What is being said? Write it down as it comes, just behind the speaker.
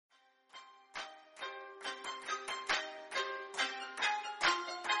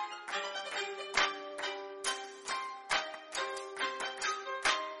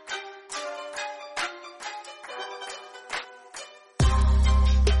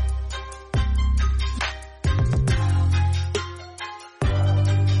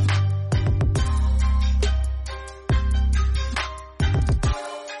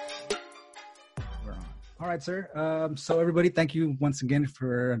right, sir. So everybody, thank you once again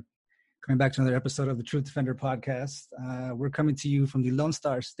for coming back to another episode of the Truth Defender podcast. We're coming to you from the Lone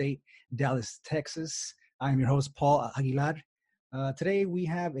Star State, Dallas, Texas. I'm your host, Paul Aguilar. Today, we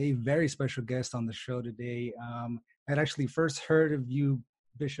have a very special guest on the show today. I'd actually first heard of you,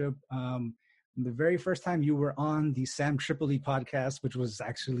 Bishop, the very first time you were on the Sam Tripoli podcast, which was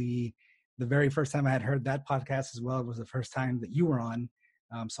actually the very first time I had heard that podcast as well. It was the first time that you were on.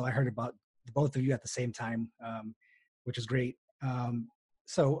 So I heard about both of you at the same time, which is great.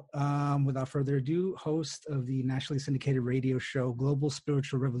 So without further ado, host of the nationally syndicated radio show, Global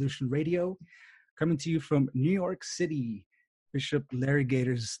Spiritual Revolution Radio, coming to you from New York City, Bishop Larry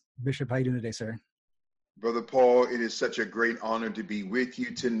Gaiters. Bishop, how you doing today, sir? Brother Paul, it is such a great honor to be with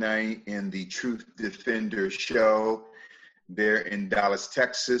you tonight in the Truth Defender show there in Dallas,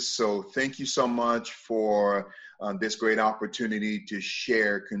 Texas. So thank you so much for this great opportunity to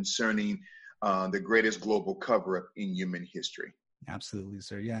share concerning the greatest global cover-up in human history. Absolutely,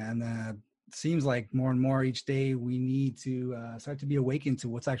 sir. Yeah, and it seems like more and more each day we need to start to be awakened to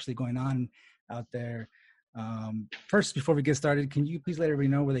what's actually going on out there. First, before we get started, can you please let everybody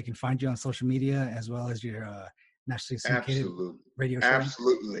know where they can find you on social media as well as your nationally syndicated radio show?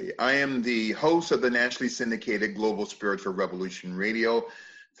 Absolutely. I am the host of the nationally syndicated Global Spiritual Revolution Radio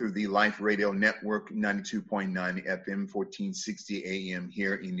through the Life Radio Network, 92.9 FM, 1460 AM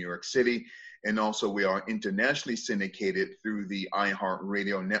here in New York City. And also we are internationally syndicated through the iHeart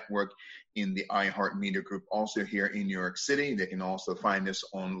Radio Network in the iHeart Media Group, also here in New York City. They can also find us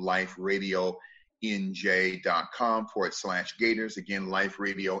on liferadionj.com/Gators. Again,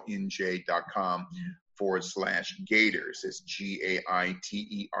 liferadionj.com/Gators. It's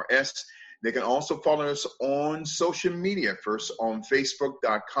Gaiters. They can also follow us on social media, first on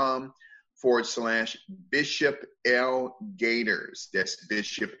Facebook.com/Bishop L. Gaiters. That's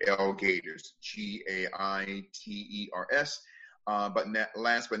Bishop L. Gaiters, Gaiters. But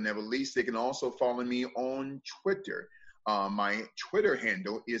last but never least, they can also follow me on Twitter. My Twitter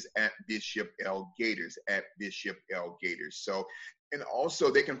handle is @Bishop L. Gaiters, @Bishop L. Gaiters. So, and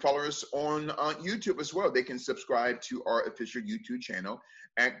also they can follow us on YouTube as well. They can subscribe to our official YouTube channel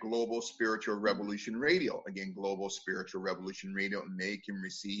at Global Spiritual Revolution Radio. Again, Global Spiritual Revolution Radio, and they can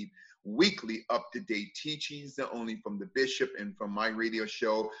receive weekly up-to-date teachings, not only from the bishop and from my radio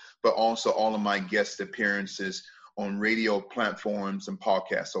show, but also all of my guest appearances on radio platforms and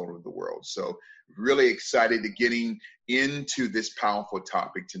podcasts all over the world. So really excited to getting into this powerful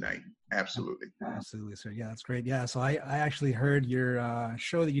topic tonight. Absolutely. Absolutely, sir. Yeah, that's great. Yeah, so I actually heard your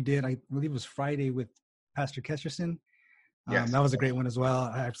show that you did, I believe it was Friday with Pastor Kesterson. Yes. That was a great one as well.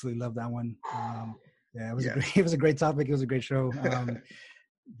 I absolutely love that one. It was a great topic. It was a great show.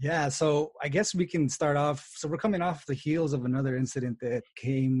 Yeah, so I guess we can start off. So we're coming off the heels of another incident that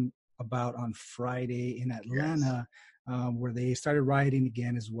came about on Friday in Atlanta, where they started rioting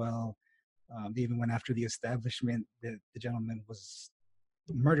again as well. They even went after the establishment that the gentleman was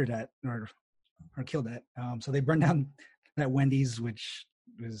murdered at or killed at. So they burned down that Wendy's, which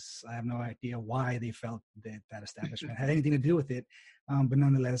was, I have no idea why they felt that that establishment had anything to do with it. But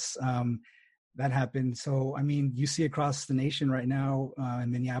nonetheless, that happened. So, I mean, you see across the nation right now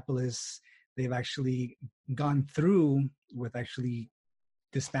in Minneapolis, they've actually gone through with actually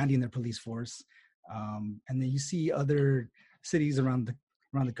disbanding their police force. And then you see other cities around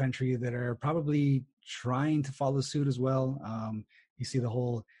the country that are probably trying to follow suit as well. You see the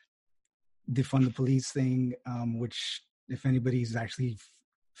whole defund the police thing, which if anybody's actually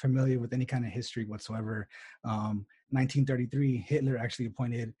familiar with any kind of history whatsoever, 1933, Hitler actually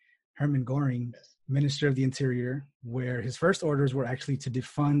appointed Hermann Göring Minister of the Interior, where his first orders were actually to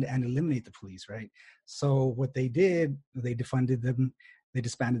defund and eliminate the police, right? So what they did, they defunded them, they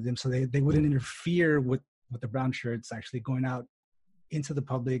disbanded them, so they wouldn't interfere with the brown shirts actually going out into the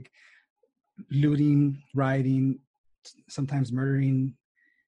public, looting, rioting, sometimes murdering,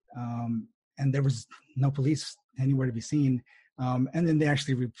 and there was no police anywhere to be seen. And then they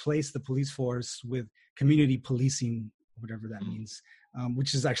actually replaced the police force with community policing, whatever that means,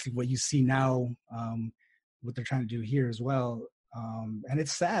 which is actually what you see now, what they're trying to do here as well. And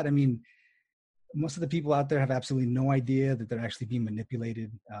it's sad. I mean, most of the people out there have absolutely no idea that they're actually being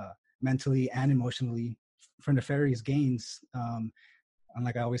manipulated mentally and emotionally for nefarious gains. And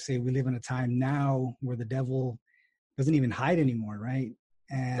like I always say, we live in a time now where the devil doesn't even hide anymore, right?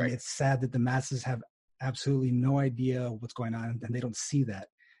 And It's sad that the masses have absolutely no idea what's going on, and they don't see that.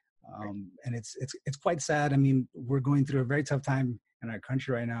 And it's quite sad. I mean, we're going through a very tough time in our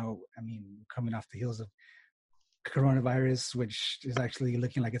country right now. I mean, coming off the heels of coronavirus, which is actually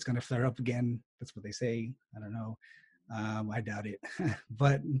looking like it's going to flare up again. That's what they say. I don't know. I doubt it.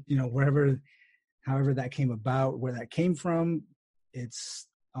 But, you know, wherever however that came about, where that came from, it's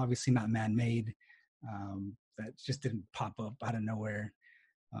obviously not man-made. That just didn't pop up out of nowhere.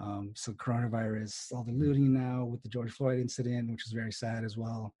 So coronavirus, all the looting now with the George Floyd incident, which is very sad as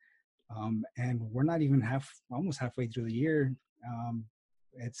well. And we're not even almost halfway through the year.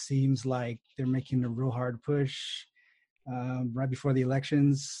 It seems like they're making a real hard push right before the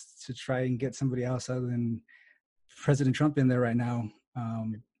elections to try and get somebody else other than President Trump in there right now.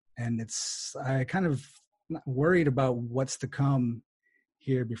 And I kind of worried about what's to come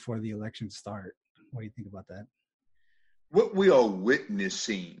here before the elections start. What do you think about that? What we are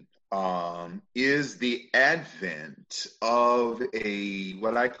witnessing is the advent of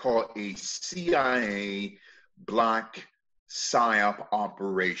what I call a CIA black PSYOP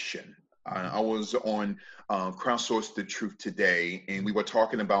operation. I was on Crowdsource the Truth today, and we were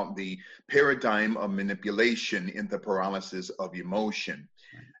talking about the paradigm of manipulation in the paralysis of emotion.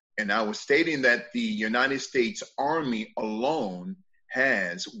 And I was stating that the United States Army alone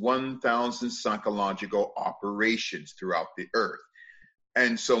has 1,000 psychological operations throughout the earth.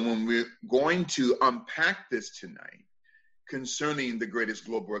 And so when we're going to unpack this tonight concerning the greatest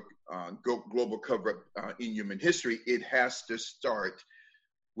global cover-up in human history, it has to start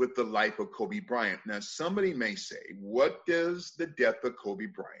with the life of Kobe Bryant. Now, somebody may say, what does the death of Kobe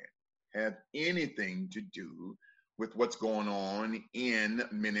Bryant have anything to do with what's going on in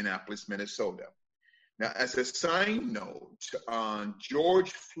Minneapolis, Minnesota? Now, as a side note,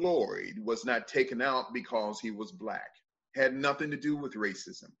 George Floyd was not taken out because he was black. Had nothing to do with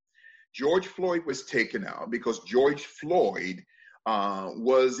racism. George Floyd was taken out because George Floyd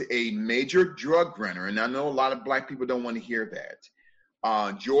was a major drug runner. And I know a lot of black people don't want to hear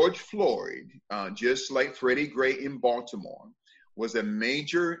that. George Floyd, just like Freddie Gray in Baltimore, was a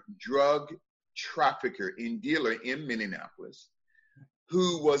major drug trafficker and dealer in Minneapolis,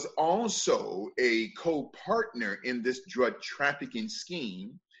 who was also a co-partner in this drug trafficking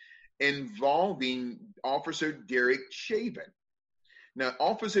scheme involving Officer Derek Chauvin. Now,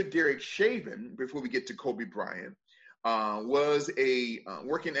 Officer Derek Chauvin, before we get to Kobe Bryant, was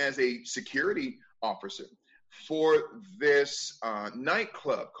working as a security officer for this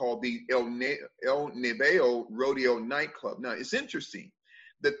nightclub called the El Neveo Rodeo nightclub. Now, it's interesting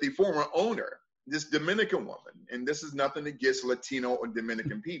that the former owner, this Dominican woman, and this is nothing against Latino or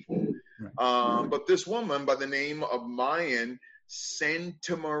Dominican people, but this woman by the name of Mayan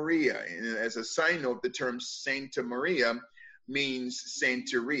Santamaria, and as a side note, the term Santamaria means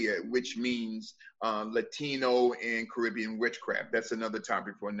Santeria, which means Latino and Caribbean witchcraft. That's another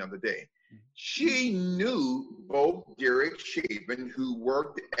topic for another day. She knew both Derek Chauvin, who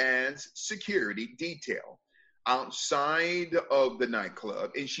worked as security detail outside of the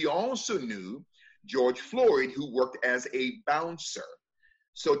nightclub, and she also knew George Floyd, who worked as a bouncer.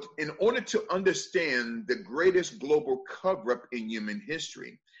 So in order to understand the greatest global cover-up in human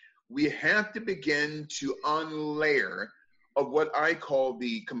history, we have to begin to unlayer of what I call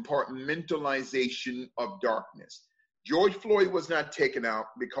the compartmentalization of darkness. George Floyd was not taken out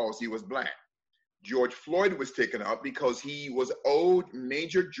because he was black. George Floyd was taken out because he was owed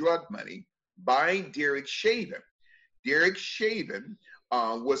major drug money by Derek Chauvin. Derek Chauvin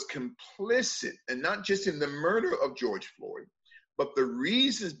was complicit, and not just in the murder of George Floyd, but the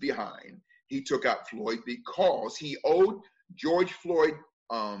reasons behind he took out Floyd, because he owed George Floyd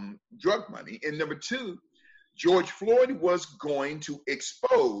drug money. And number two, George Floyd was going to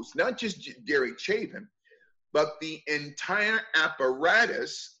expose not just Derek Chauvin, but the entire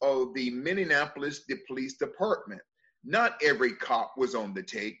apparatus of the Minneapolis Police Department. Not every cop was on the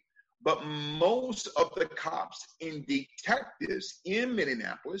take, but most of the cops and detectives in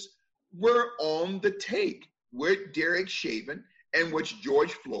Minneapolis were on the take with Derek Chauvin and with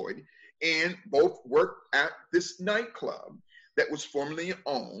George Floyd, and both worked at this nightclub that was formerly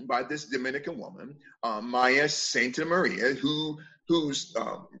owned by this Dominican woman, Maya Santamaria, whose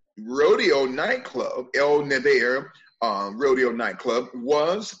rodeo nightclub, El Neveo rodeo nightclub,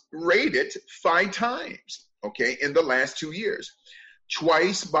 was raided 5 times, okay, in the last 2 years.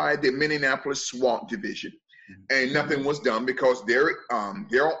 Twice by the Minneapolis SWAT division, and nothing was done because they're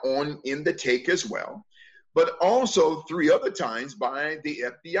on in the take as well. But also 3 other times by the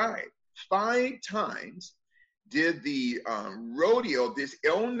FBI. 5 times did the rodeo, this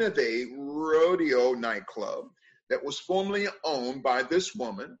El Neveo rodeo nightclub that was formerly owned by this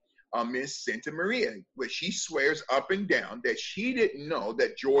woman, Miss Santamaria, where she swears up and down that she didn't know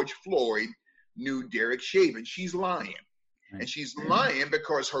that George Floyd knew Derek Chauvin. She's lying. And she's lying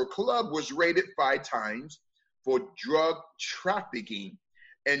because her club was raided 5 times for drug trafficking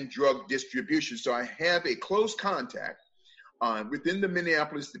and drug distribution. So I have a close contact within the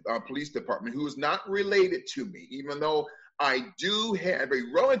Minneapolis Police Department who is not related to me, even though I do have a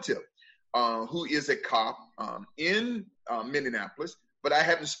relative who is a cop in Minneapolis, but I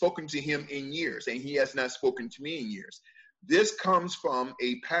haven't spoken to him in years, and he has not spoken to me in years. This comes from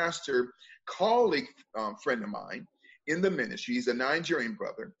a pastor colleague friend of mine in the ministry. He's a Nigerian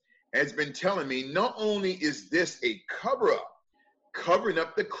brother, has been telling me not only is this a cover-up, covering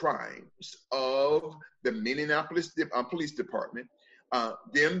up the crimes of the Minneapolis Police Department,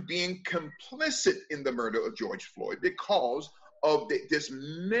 them being complicit in the murder of George Floyd because of this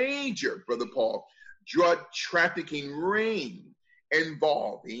major, Brother Paul, drug trafficking ring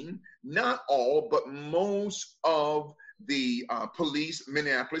involving not all, but most of the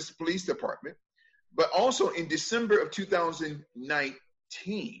Minneapolis Police Department. But also in December of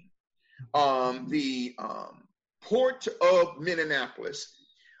 2019, the Port of Minneapolis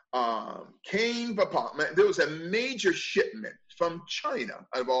came upon, there was a major shipment from China,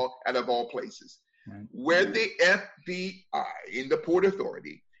 out of all places, right, where the FBI in the Port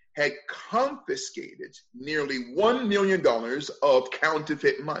Authority had confiscated nearly $1 million of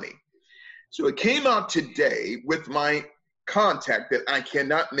counterfeit money. So it came out today with my contact that I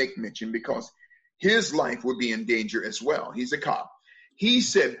cannot make mention because his life would be in danger as well. He's a cop. He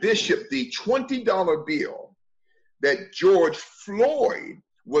said, Bishop, the $20 bill that George Floyd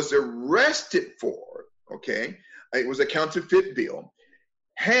was arrested for, okay, it was a counterfeit bill,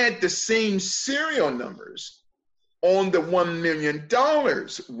 had the same serial numbers on the $1 million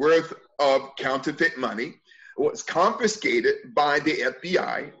worth of counterfeit money, was confiscated by the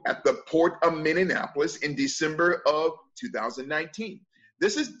FBI at the Port of Minneapolis in December of 2019.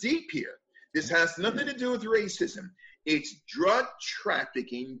 This is deep here. This has nothing to do with racism. It's drug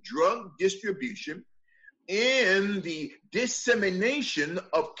trafficking, drug distribution, and the dissemination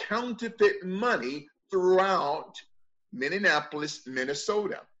of counterfeit money throughout Minneapolis,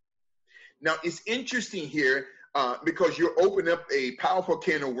 Minnesota. Now, it's interesting here because you're opening up a powerful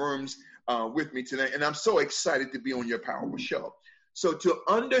can of worms with me tonight, and I'm so excited to be on your powerful show. So to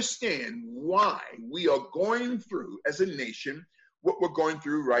understand why we are going through as a nation what we're going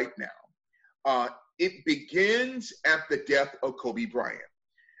through right now, it begins at the death of Kobe Bryant.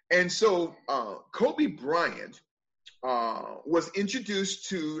 And so Kobe Bryant was introduced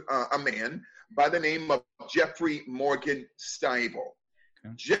to a man by the name of Jeffrey Morgan Stiebel.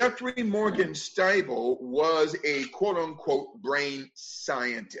 Okay. Jeffrey Morgan Stiebel was a quote-unquote brain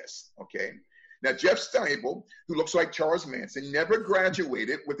scientist, okay? Now, Jeff Stiebel, who looks like Charles Manson, never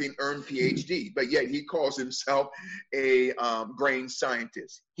graduated with an earned PhD, but yet he calls himself a brain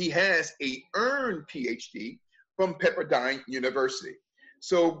scientist. He has an earned PhD from Pepperdine University.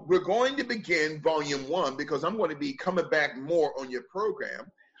 So we're going to begin volume 1 because I'm going to be coming back more on your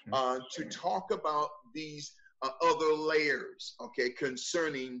program to talk about these other layers, okay,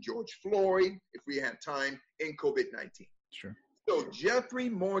 concerning George Floyd, if we have time, and COVID-19. Sure. So Jeffrey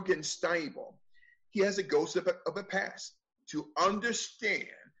Morgan Stiebel, he has a ghost of a past. To understand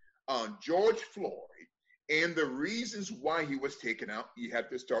George Floyd and the reasons why he was taken out, you have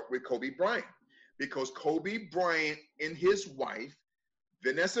to start with Kobe Bryant. Because Kobe Bryant and his wife,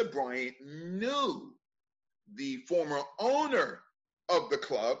 Vanessa Bryant, knew the former owner of the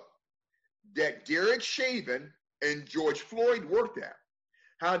club that Derek Chauvin and George Floyd worked at.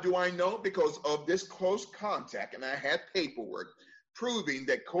 How do I know? Because of this close contact, and I had paperwork proving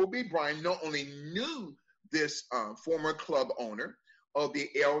that Kobe Bryant not only knew this former club owner of the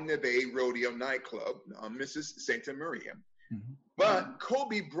El Neve Rodeo nightclub, Mrs. Santa Maria, but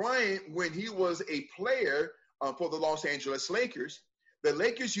Kobe Bryant, when he was a player for the Los Angeles Lakers, the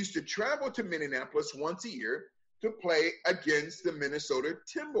Lakers used to travel to Minneapolis once a year to play against the Minnesota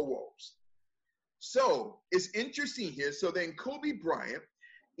Timberwolves. So it's interesting here. So then Kobe Bryant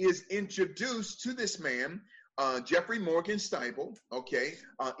is introduced to this man, Jeffrey Morgan Stiebel, okay,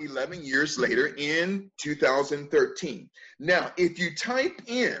 11 years later in 2013. Now, if you type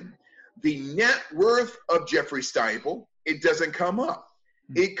in the net worth of Jeffrey Stiebel, it doesn't come up.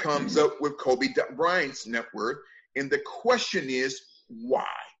 It comes up with Kobe Bryant's net worth. And the question is, why?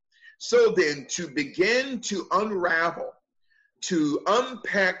 So then to begin to unravel, to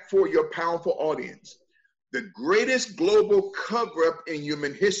unpack for your powerful audience, the greatest global cover-up in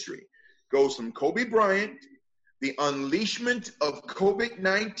human history goes from Kobe Bryant, the unleashment of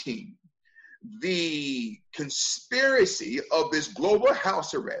COVID-19, the conspiracy of this global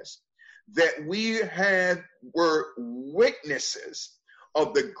house arrest that we were witnesses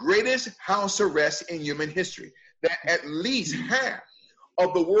of the greatest house arrest in human history, that at least half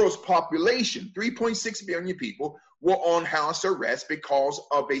of the world's population, 3.6 billion people, were on house arrest because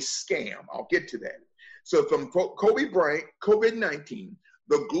of a scam. I'll get to that. So from Kobe Bryant, COVID-19,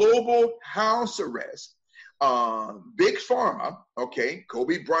 the global house arrest, Big Pharma, okay,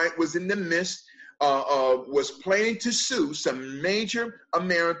 Kobe Bryant was in the midst, was planning to sue some major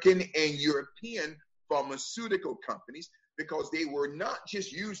American and European pharmaceutical companies because they were not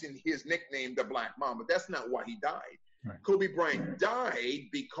just using his nickname, the Black Mamba. That's not why he died. Right. Kobe Bryant died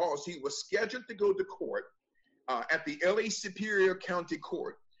because he was scheduled to go to court at the LA Superior County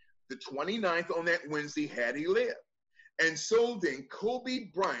Court the 29th on that Wednesday had he lived. And so then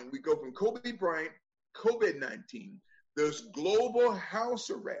Kobe Bryant, we go from Kobe Bryant, COVID-19, this global house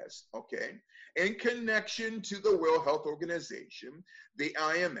arrest, okay, in connection to the World Health Organization, the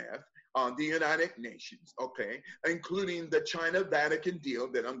IMF, the United Nations, okay, including the China-Vatican deal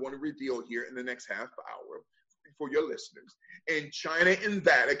that I'm going to reveal here in the next half hour for your listeners. And China and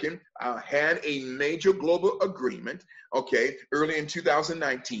Vatican had a major global agreement, okay, early in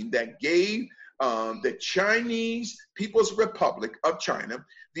 2019 that gave the Chinese People's Republic of China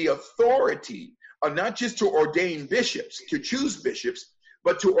the authority not just to ordain bishops, to choose bishops,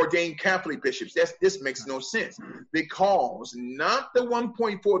 but to ordain Catholic bishops. This makes no sense because not the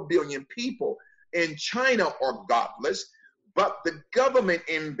 1.4 billion people in China are godless, but the government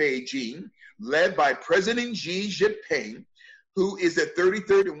in Beijing, led by President Xi Jinping, who is a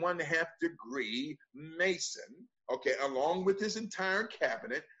 31.5 degree Mason, okay, along with his entire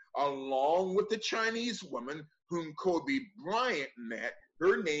cabinet, along with the Chinese woman whom Kobe Bryant met.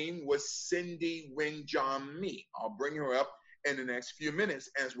 Her name was Cindy Wenjami. I'll bring her up in the next few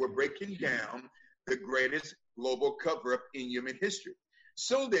minutes as we're breaking down the greatest global cover-up in human history.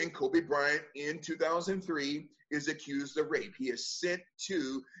 So then Kobe Bryant in 2003 is accused of rape. He is sent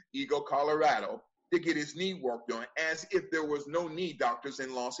to Eagle, Colorado to get his knee worked on as if there was no knee doctors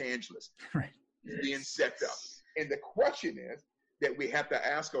in Los Angeles. Right. Being set up. And the question is that we have to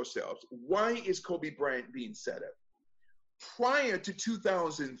ask ourselves, why is Kobe Bryant being set up? Prior to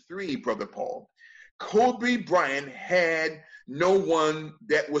 2003, Brother Paul, Kobe Bryant had no one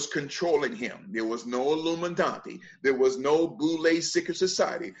that was controlling him. There was no Illuminati. There was no Boule Secret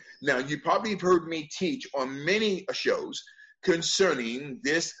Society. Now, you probably have heard me teach on many shows concerning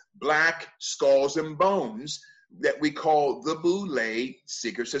this Black Skulls and Bones that we call the Boule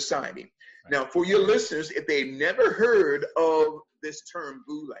Secret Society. Right. Now, for your listeners, if they've never heard of this term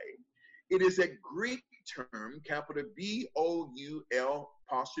Boule, it is a Greek term, capital B-O-U-L'-E,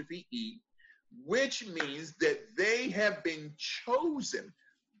 which means that they have been chosen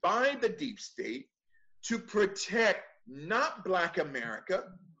by the deep state to protect not Black America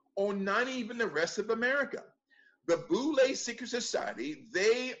or not even the rest of America. The Boule Secret Society,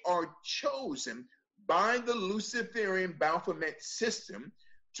 they are chosen by the Luciferian Baphomet system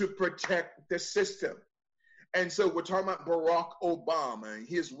to protect the system. And so we're talking about Barack Obama and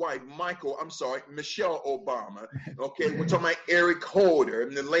his wife, Michelle Obama. Okay, we're talking about Eric Holder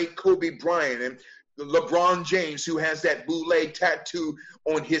and the late Kobe Bryant and LeBron James, who has that Boule tattoo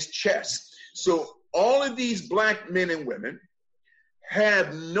on his chest. So all of these Black men and women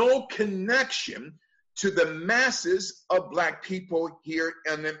have no connection to the masses of Black people here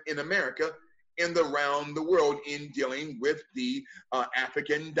in America and around the world in dealing with the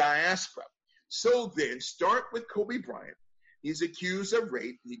African diaspora. So then, start with Kobe Bryant. He's accused of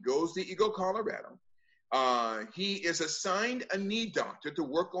rape. He goes to Eagle, Colorado. He is assigned a knee doctor to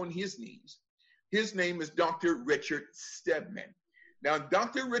work on his knees. His name is Dr. Richard Stedman. Now,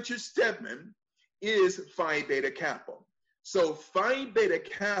 Dr. Richard Stedman is Phi Beta Kappa. So Phi Beta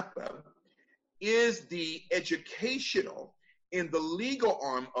Kappa is the educational and the legal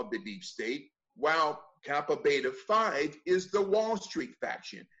arm of the deep state, while Kappa Beta Phi is the Wall Street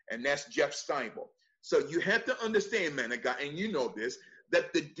faction, and that's Jeff Steibel. So you have to understand, man, and you know this,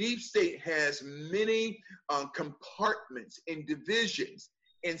 that the deep state has many compartments and divisions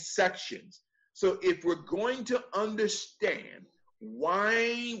and sections. So if we're going to understand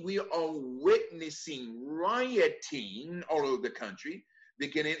why we are witnessing rioting all over the country,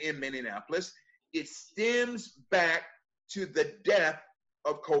 beginning in Minneapolis, it stems back to the death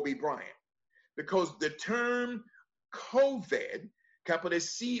of Kobe Bryant. Because the term COVID, capital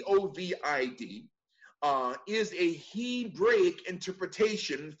C-O-V-I-D, is a Hebraic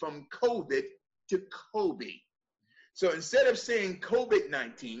interpretation from COVID to Kobe. So instead of saying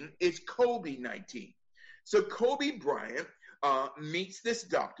COVID-19, it's Kobe-19. So Kobe Bryant meets this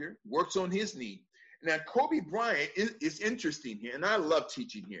doctor, works on his knee. Now, Kobe Bryant is interesting here, and I love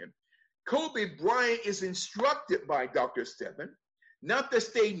teaching here. Kobe Bryant is instructed by Dr. Stedman not to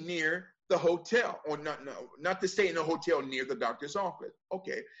stay near the hotel, or not to stay in a hotel near the doctor's office.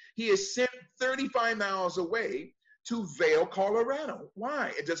 Okay. He is sent 35 miles away to Vail, Colorado.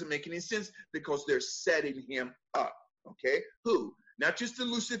 Why? It doesn't make any sense, because they're setting him up. Okay, who? Not just the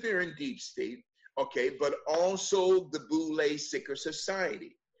Luciferian deep state, okay, but also the Boule Secret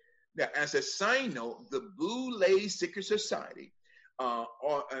Society. Now, as a side note, the Boule Secret Society,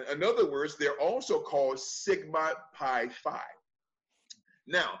 in other words, they're also called Sigma Pi Phi.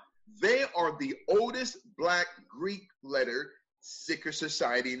 Now, they are the oldest Black Greek letter secret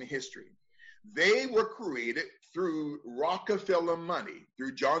society in history. They were created through Rockefeller money,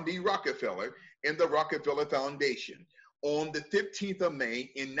 through John D. Rockefeller and the Rockefeller Foundation on the 15th of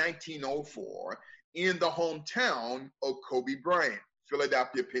May in 1904 in the hometown of Kobe Bryant,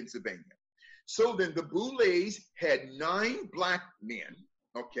 Philadelphia, Pennsylvania. So then the Boules had 9 Black men,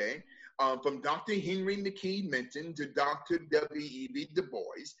 okay, from Dr. Henry McKee Minton to Dr. W.E.B. Du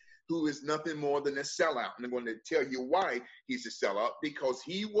Bois, who is nothing more than a sellout. And I'm going to tell you why he's a sellout, because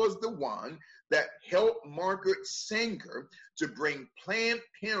he was the one that helped Margaret Sanger to bring Planned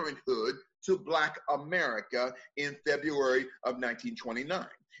Parenthood to Black America in February of 1929.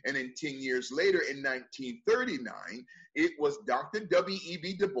 And then 10 years later, in 1939, it was Dr.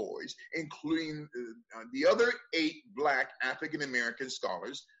 W.E.B. Du Bois, including the other 8 Black African-American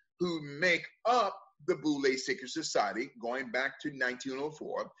scholars who make up the Boule Secret Society, going back to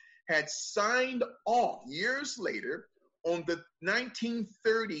 1904, had signed off years later on the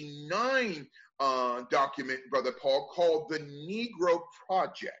 1939 document, Brother Paul, called the Negro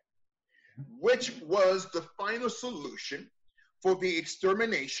Project, which was the final solution for the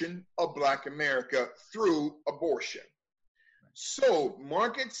extermination of Black America through abortion. So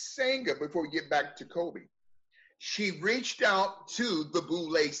Margaret Sanger, before we get back to Kobe, she reached out to the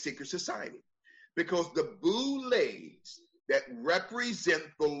Boule Secret Society, because the Boules that represent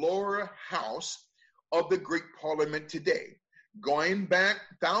the lower house of the Greek Parliament today, going back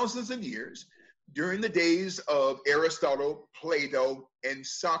thousands of years, during the days of Aristotle, Plato, and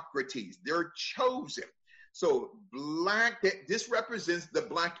Socrates. They're chosen. So this represents the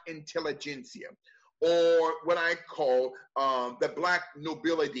Black intelligentsia, or what I call the Black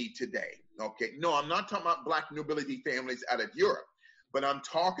nobility today. Okay, no, I'm not talking about Black nobility families out of Europe, but I'm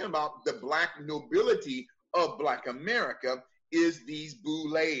talking about the Black nobility of Black America is these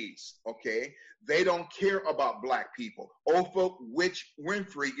Boules, okay? They don't care about Black people. Oprah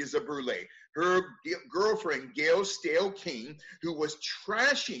Winfrey is a Boule. Her girlfriend, Gail Stale King, who was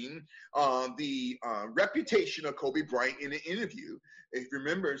trashing the reputation of Kobe Bryant in an interview. If you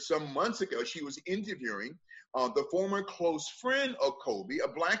remember, some months ago, she was interviewing the former close friend of Kobe, a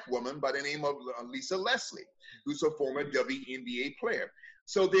Black woman by the name of Lisa Leslie, who's a former WNBA player.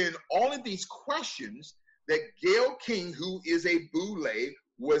 So then all of these questions that Gail King, who is a Boule,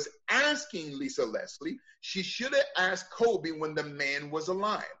 was asking Lisa Leslie, she should have asked Kobe when the man was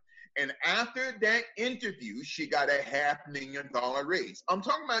alive. And after that interview, she got a $500,000 raise. I'm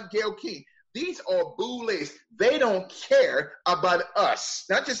talking about Gail King. These are Boules. They don't care about us,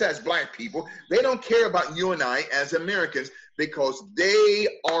 not just as Black people. They don't care about you and I as Americans, because they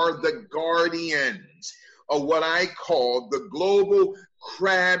are the guardians of what I call the global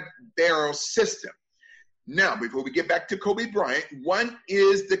crab barrel system. Now, before we get back to Kobe Bryant, what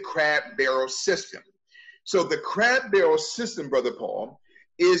is the crab barrel system? So the crab barrel system, Brother Paul,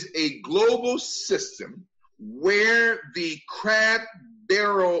 is a global system where the crab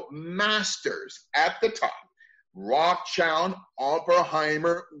barrel masters at the top, Rothschild,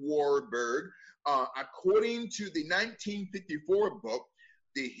 Oppenheimer, Warburg, according to the 1954 book,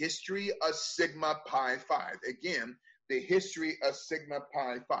 The History of Sigma Pi Phi. Again, The History of Sigma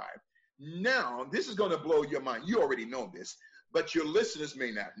Pi Phi. Now, this is going to blow your mind. You already know this, but your listeners may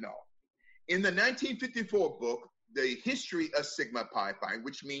not know. In the 1954 book, The History of Sigma Pi Phi,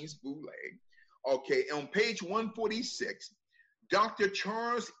 which means Boule, okay, on page 146, Dr.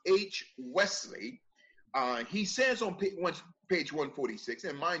 Charles H. Wesley, he says on page 146,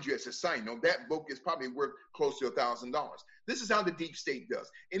 and mind you, as a side note, that book is probably worth close to $1,000. This is how the deep state does.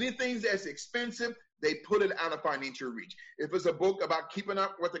 Anything that's expensive, they put it out of financial reach. If it's a book about keeping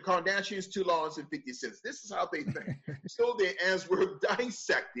up with the Kardashians, $2.50. This is how they think. So then, as we're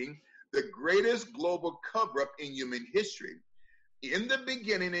dissecting the greatest global cover-up in human history, in the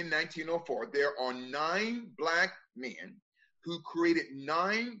beginning in 1904, there are 9 Black men who created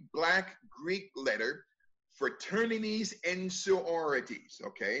 9 Black Greek letter fraternities and sororities,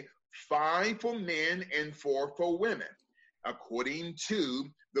 okay? 5 for men and 4 for women, according to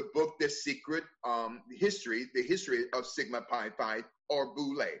the book, The Secret History, The History of Sigma Pi Phi, or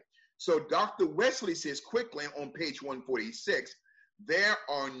Boule. So Dr. Wesley says quickly on page 146, there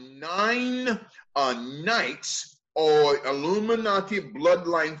are 9 knights or Illuminati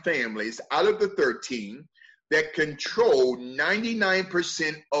bloodline families out of the 13 that control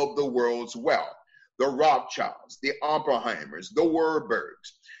 99% of the world's wealth. The Rothschilds, the Oppenheimers, the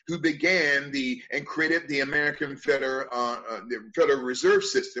Warburgs, who began and created the American the Federal Reserve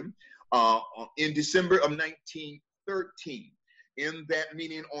System in December of 1913. In that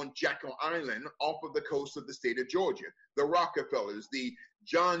meeting on Jekyll Island off of the coast of the state of Georgia. The Rockefellers, the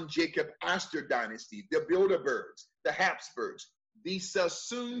John Jacob Astor dynasty, the Bilderbergs, the Habsburgs, the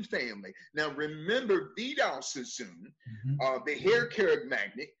Sassoon family. Now remember Vidal Sassoon, the hair care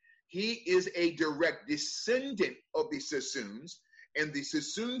magnate. He is a direct descendant of the Sassoons, and the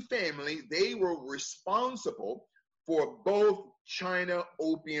Sassoon family, they were responsible for both China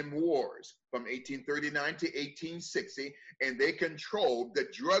Opium Wars from 1839 to 1860, and they controlled the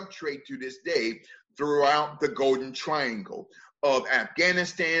drug trade to this day throughout the Golden Triangle of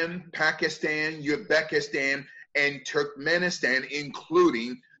Afghanistan, Pakistan, Uzbekistan, and Turkmenistan,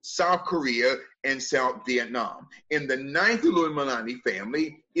 including South Korea and South Vietnam. And the ninth Illuminati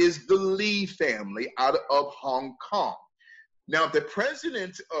family is the Lee family out of Hong Kong. Now, the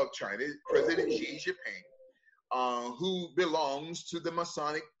president of China, President Xi Jinping, who belongs to the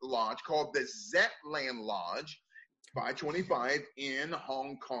Masonic Lodge called the Zetland Lodge, 525 in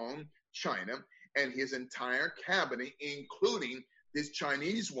Hong Kong, China, and his entire cabinet, including this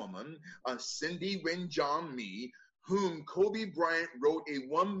Chinese woman, Cindy Wenjiang Mi, whom Kobe Bryant wrote a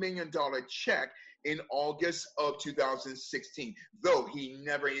 $1 million check in August of 2016, though he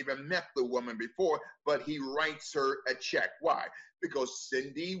never even met the woman before, but he writes her a check. Why? Because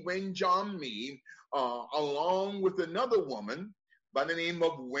Cindy Wenjiang Mi, along with another woman by the name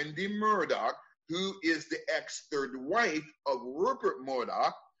of Wendy Murdoch, who is the ex-third wife of Rupert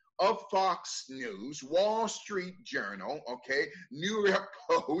Murdoch of Fox News, Wall Street Journal, New York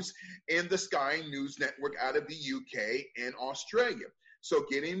Post, and the Sky News Network out of the UK and Australia. So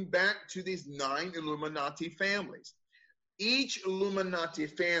getting back to these 9 Illuminati families, each Illuminati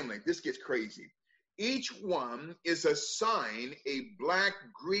family, this gets crazy, each one is assigned a Black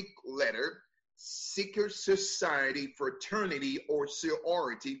Greek letter, secret society, fraternity, or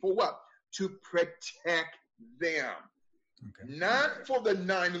sorority for what? To protect them. Okay. Not for the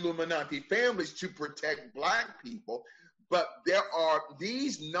 9 Illuminati families to protect Black people, but there are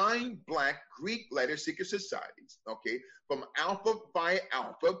these 9 Black Greek letter secret societies, from Alpha Phi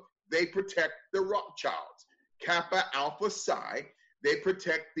Alpha, they protect the Rothschilds. Kappa Alpha Psi, they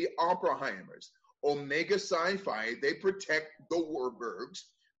protect the Oppenheimers. Omega Psi Phi, they protect the Warburgs.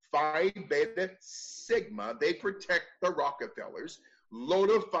 Phi Beta Sigma, they protect the Rockefellers.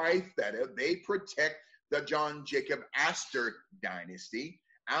 Lambda Phi Theta, they protect the John Jacob Astor dynasty.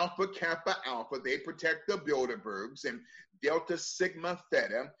 Alpha Kappa Alpha, they protect the Bilderbergs. And Delta Sigma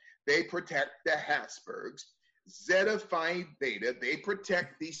Theta, they protect the Habsburgs. Zeta Phi Beta, they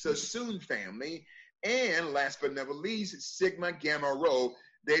protect the Sassoon family. And last but never least, Sigma Gamma Rho,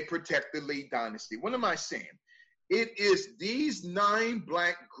 they protect the Lee dynasty. What am I saying? It is these 9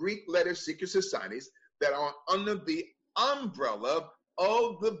 Black Greek letter secret societies that are under the umbrella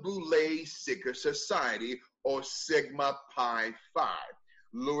of the Boule Secret Society, or Sigma Pi Phi.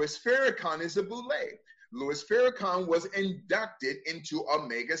 Louis Farrakhan is a Boule. Louis Farrakhan was inducted into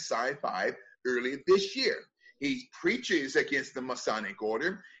Omega Psi Phi earlier this year. He preaches against the Masonic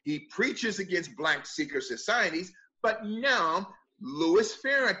Order. He preaches against Black secret societies, but now Louis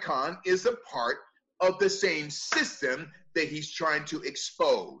Farrakhan is a part of the same system that he's trying to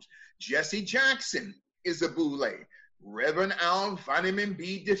expose. Jesse Jackson is a Boule. Reverend Al Vitamin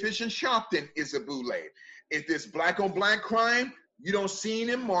B Deficient Sharpton is a Boule. If it's Black on Black crime, you don't see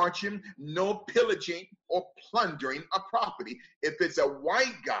him marching, no pillaging or plundering a property. If it's a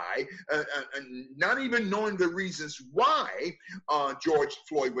white guy, not even knowing the reasons why George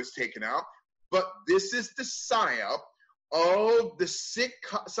Floyd was taken out, but this is the psyop of the sick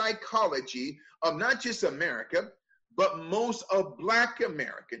psychology of not just America, but most of Black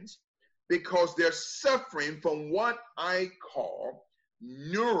Americans, because they're suffering from what I call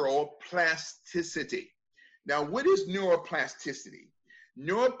neuroplasticity. Now, what is neuroplasticity?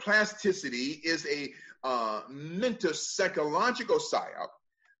 Neuroplasticity is a mental psychological psyop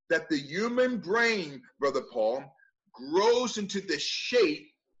that the human brain, Brother Paul, grows into the shape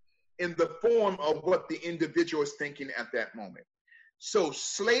in the form of what the individual is thinking at that moment. So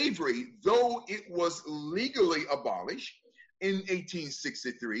slavery, though it was legally abolished in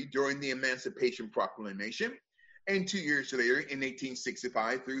 1863 during the Emancipation Proclamation, and 2 years later in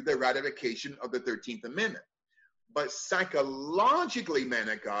 1865 through the ratification of the 13th Amendment. But psychologically, man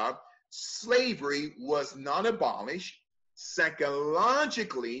of God, slavery was not abolished.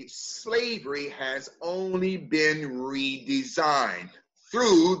 Psychologically, slavery has only been redesigned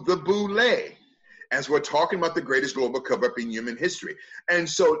through the Boule. as we're talking about the greatest global cover-up in human history. And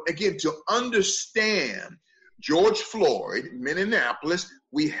so, again, to understand George Floyd, Minneapolis,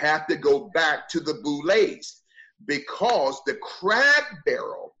 we have to go back to the Boulets, because the crab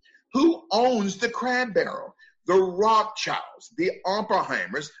barrel, who owns the crab barrel? The Rothschilds, the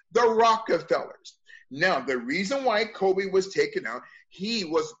Oppenheimers, the Rockefellers. Now, the reason why Kobe was taken out, he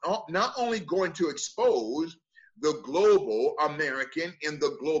was not only going to expose the global American and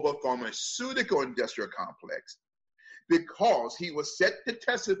the global pharmaceutical industrial complex, because he was set to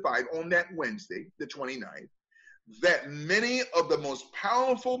testify on that Wednesday, the 29th, that many of the most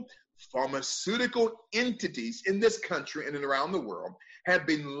powerful pharmaceutical entities in this country and around the world have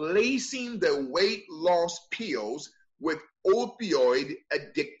been lacing the weight loss pills with opioid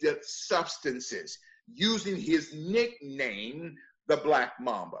addictive substances, using his nickname, the Black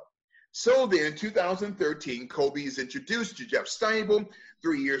Mamba. So then in 2013, Kobe is introduced to Jeff Stibel.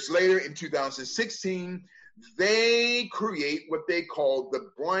 3 years later, in 2016, they create what they call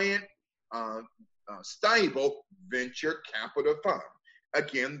the Bryant Stibel Venture Capital Fund.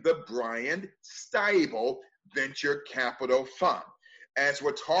 Again, the Bryant Stibel Venture Capital Fund, as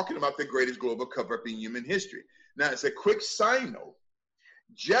we're talking about the greatest global cover-up in human history. Now, as a quick side note,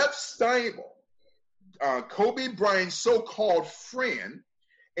 Jeff Stibel, Kobe Bryant's so-called friend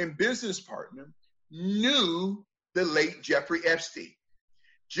and business partner, knew the late Jeffrey Epstein.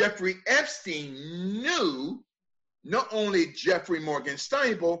 Jeffrey Epstein knew not only Jeffrey Morgan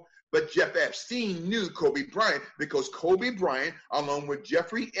Stibel, but Jeff Epstein knew Kobe Bryant, because Kobe Bryant, along with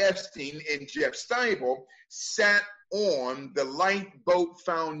Jeffrey Epstein and Jeff Stibel, sat on the Lifeboat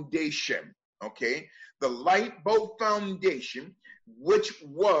Foundation, okay? The Lifeboat Foundation, which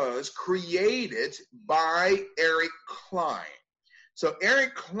was created by Eric Klein. So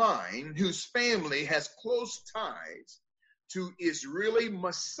Eric Klein, whose family has close ties to Israeli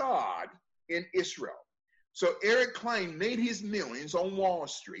Mossad in Israel. So Eric Klein made his millions on Wall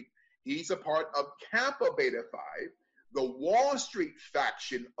Street. He's a part of Kappa Beta Phi, the Wall Street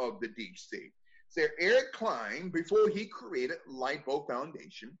faction of the Deep State. So Eric Klein, before he created Lifeboat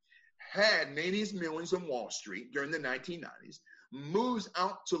Foundation, had made his millions on Wall Street during the 1990s, moves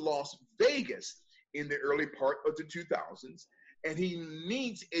out to Las Vegas in the early part of the 2000s, and he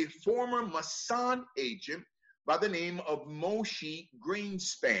meets a former Mossad agent by the name of Moshe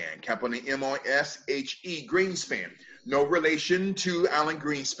Greenspan, capital M-O-S-H-E, Greenspan. No relation to Alan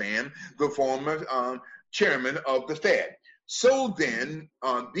Greenspan, the former chairman of the Fed. So then,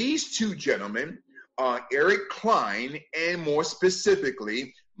 these two gentlemen, Eric Klein and more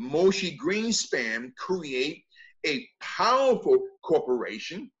specifically, Moshe Greenspan, create a powerful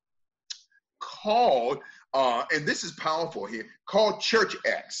corporation called, and this is powerful here, called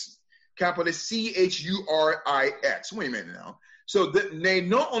ChurchX, capital C-H-U-R-I-X. Wait a minute now. So they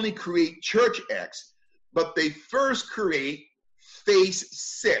not only create ChurchX, but they first create Phase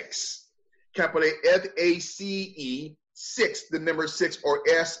 6, capital F-A-C-E, 6, the number 6, or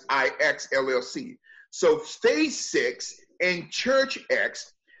S-I-X LLC. So Phase 6 and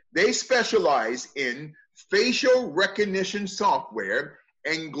ChurchX, they specialize in facial recognition software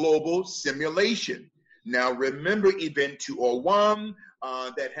and global simulation. Now, remember Event 201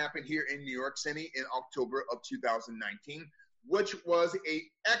 that happened here in New York City in October of 2019, which was an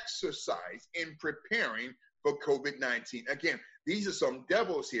exercise in preparing for COVID-19. Again, these are some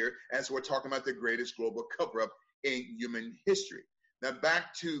devils here as we're talking about the greatest global cover-up in human history. Now,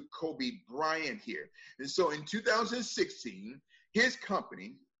 back to Kobe Bryant here. And so in 2016, his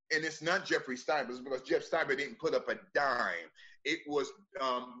company, and it's not Jeffrey Stibel's, because Jeff Stibel didn't put up a dime. It was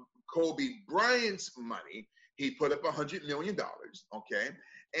Kobe Bryant's money. He put up $100 million, okay?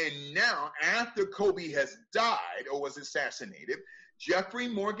 And now, after Kobe has died or was assassinated, Jeffrey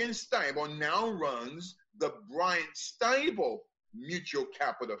Morgan Stibel now runs the Bryant Stibel Mutual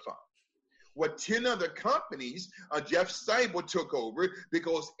Capital Fund. What 10 other companies Jeff Stibel took over,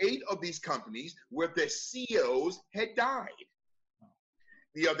 because 8 of these companies where the CEOs had died.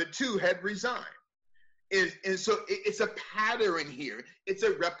 The other 2 had resigned. And so it's a pattern here. It's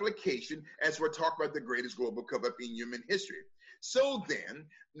a replication as we're talking about the greatest global cover-up in human history. So then,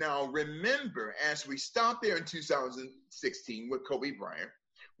 now remember, as we stopped there in 2016 with Kobe Bryant,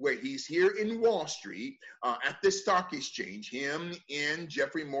 where he's here in Wall Street at the stock exchange, him and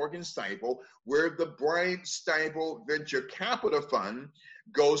Jeffrey Morgan Stibel, where the Bryant Stibel Venture Capital Fund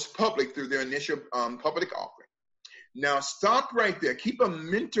goes public through their initial public offering. Now, stop right there. Keep a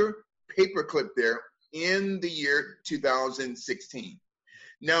Mentor paperclip there in the year 2016.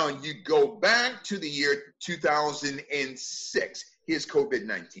 Now, you go back to the year 2006. Here's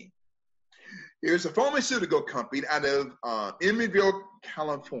COVID-19. There's a pharmaceutical company out of Emeryville,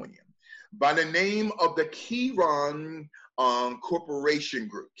 California, by the name of the Keyron Corporation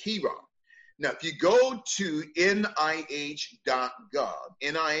Group, Keyron. Now, if you go to NIH.gov,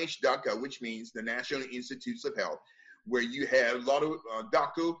 which means the National Institutes of Health, where you have a lot of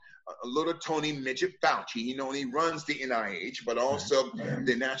little Tony Midget Fauci. He not only runs the NIH, but also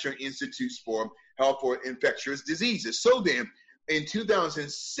the National Institutes for Health for Infectious Diseases. So then, in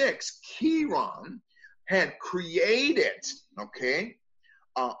 2006, Keyron had created,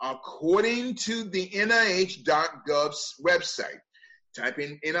 according to the NIH.gov's website, type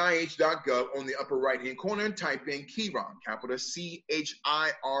in NIH.gov on the upper right-hand corner and type in Keyron, capital CHIRON,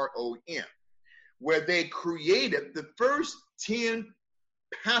 where they created the first 10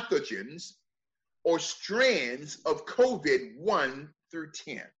 pathogens or strands of COVID 1 through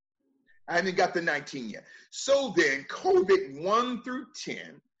 10. I haven't got the 19 yet. So then COVID 1 through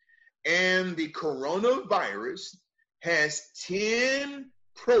 10 and the coronavirus has 10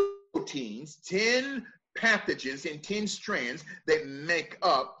 proteins, 10 pathogens, and 10 strands that make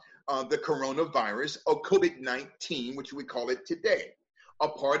up the coronavirus or COVID-19, which we call it today, a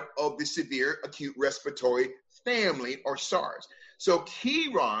part of the severe acute respiratory family or SARS. So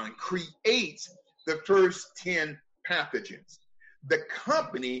Keyron creates the first 10 pathogens. The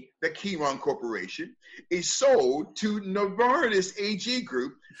company, the Keyron Corporation, is sold to Novartis AG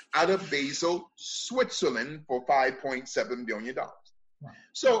Group out of Basel, Switzerland for $5.7 billion.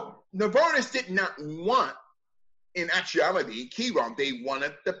 So Novartis did not want, in actuality, Keyron, they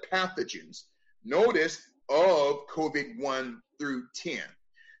wanted the pathogens, notice, of COVID 1 through 10.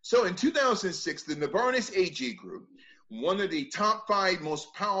 So in 2006, the Novartis AG Group, one of the top 5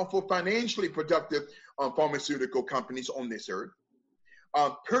 most powerful, financially productive pharmaceutical companies on this earth,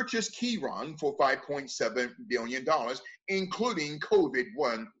 purchased Keyron for $5.7 billion, including COVID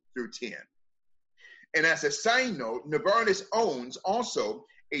 1 through 10. And as a side note, Novartis owns also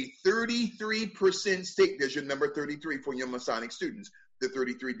a 33% stake. There's your number 33 for your Masonic students, the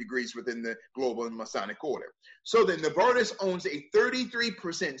 33 degrees within the global Masonic order. So then Novartis owns a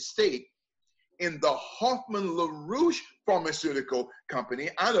 33% stake in the Hoffmann LaRouche pharmaceutical company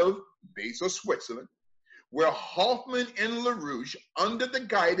out of Basel, Switzerland, where Hoffmann and LaRouche, under the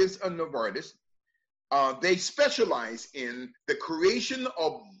guidance of Novartis, they specialize in the creation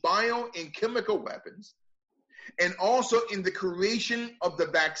of bio and chemical weapons, and also in the creation of the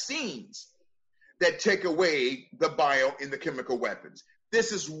vaccines that take away the bio and the chemical weapons.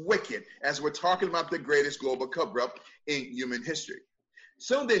 This is wicked, as we're talking about the greatest global cover-up in human history.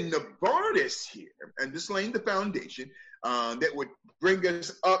 So then Novartis here, and this laying the foundation that would bring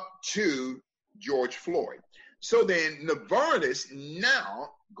us up to George Floyd. So then Novartis,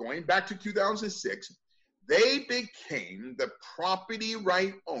 now going back to 2006, they became the property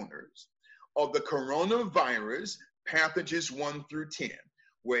right owners of the coronavirus pathogens 1 through 10,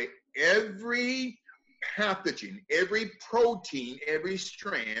 where every pathogen, every protein, every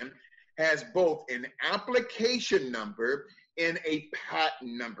strand has both an application number and a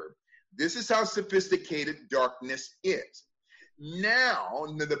patent number. This is how sophisticated darkness is. Now,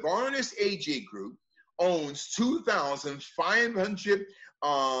 the Novartis AG Group owns 2,500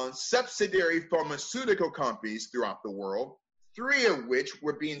 subsidiary pharmaceutical companies throughout the world, 3 of which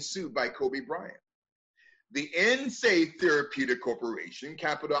were being sued by Kobe Bryant. The NSAID Therapeutic Corporation,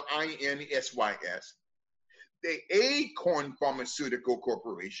 capital INSYS, the Akorn Pharmaceutical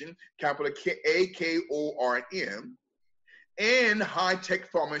Corporation, capital AKORN, and High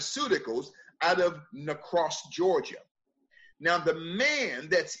Tech Pharmaceuticals out of La Crosse, Georgia. Now, the man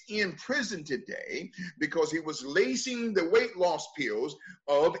that's in prison today because he was lacing the weight loss pills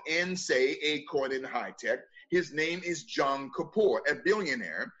of NSAID, Akorn, and High Tech, his name is John Kapoor, a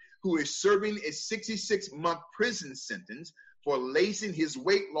billionaire who is serving a 66-month prison sentence for lacing his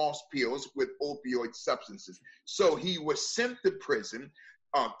weight loss pills with opioid substances. So he was sent to prison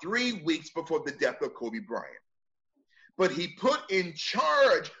 3 weeks before the death of Kobe Bryant. But he put in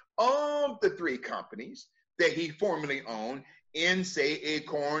charge of the 3 companies that he formerly owned, NSAID,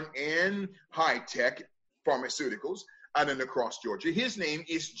 Akorn, and High Tech Pharmaceuticals out of La Crosse, Georgia. His name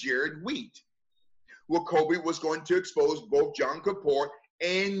is Jared Wheat. Well, Kobe was going to expose both John Kapoor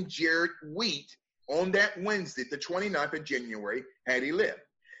and Jared Wheat on that Wednesday, the 29th of January, had he lived.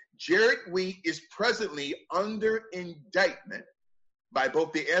 Jared Wheat is presently under indictment by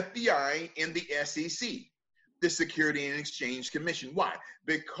both the FBI and the SEC, the Security and Exchange Commission. Why?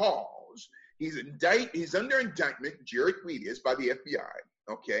 Because he's under indictment, Jared Wheat is, by the FBI,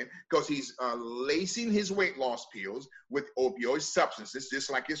 okay, because he's lacing his weight loss pills with opioid substances,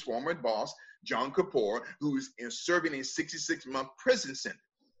 just like his former boss, John Kapoor, who's serving a 66-month prison sentence.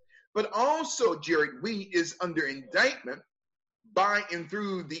 But also, Jared Wheat is under indictment by and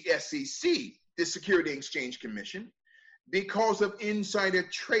through the SEC, the Security and Exchange Commission, because of insider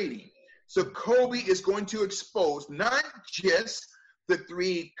trading. So COBE is going to expose not just the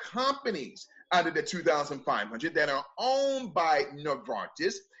 3 companies out of the 2,500 that are owned by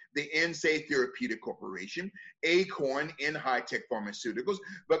Novartis, the NSAID Therapeutic Corporation, Acorn, and High-Tech Pharmaceuticals,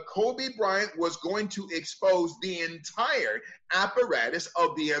 but Kobe Bryant was going to expose the entire apparatus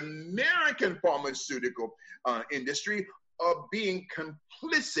of the American pharmaceutical industry of being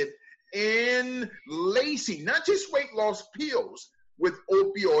complicit in lacing not just weight loss pills with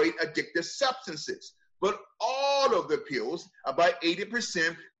opioid addictive substances, but all of the pills, about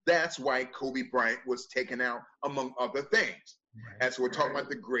 80%. That's why Kobe Bryant was taken out, among other things. As we're talking about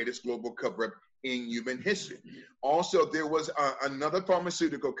the greatest global cover-up in human history. Also, there was another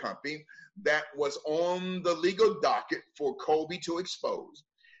pharmaceutical company that was on the legal docket for Kobe to expose.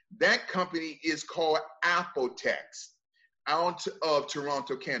 That company is called Apotex, out of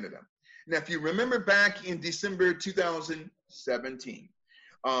Toronto, Canada. Now, if you remember back in December 2017,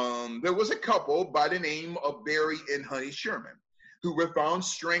 there was a couple by the name of Barry and Honey Sherman who were found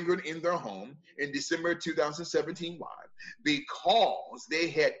strangled in their home in December 2017. Why? Because they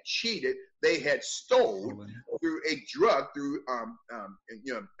had cheated, they had stolen through a drug, through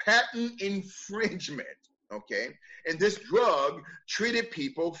patent infringement. Okay, and this drug treated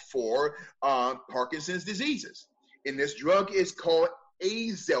people for Parkinson's diseases. And this drug is called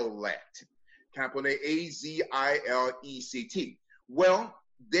Azilect, capital A-Z-I-L-E-C-T. Well,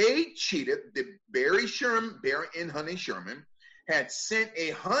 they cheated. The Barry and Honey Sherman had sent a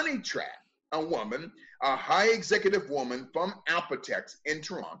honey trap, a woman, a high executive woman from Apotex in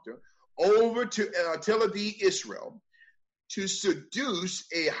Toronto, over to Tel Aviv, Israel, to seduce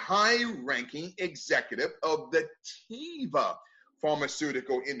a high-ranking executive of the Teva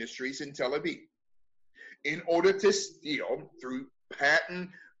pharmaceutical industries in Tel Aviv, in order to steal, through patent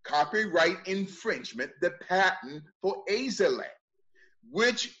copyright infringement, the patent for Azilect,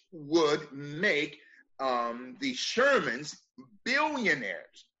 which would make the Shermans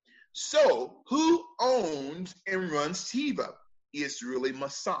billionaires. So who owns and runs Teva? Israeli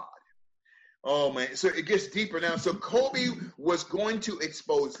Mossad. Oh man, so it gets deeper now. So Kobe was going to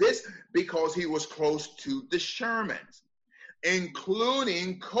expose this because he was close to the Shermans,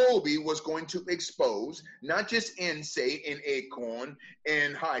 including Kobe was going to expose not just NSAID and Acorn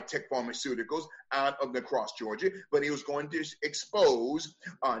and High-Tech Pharmaceuticals out of La Crosse, Georgia, but he was going to expose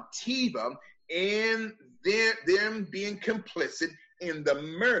Teva and them being complicit in the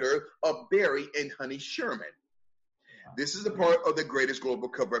murder of Barry and Honey Sherman. This is a part of the greatest global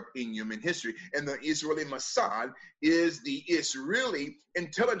cover-up in human history. And the Israeli Mossad is the Israeli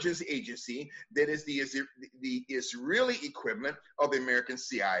intelligence agency that is the Israeli equivalent of the American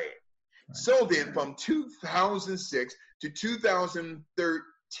CIA. Right. So then from 2006 to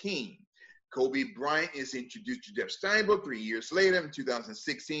 2013, Kobe Bryant is introduced to Jeff Steinberg. 3 years later, in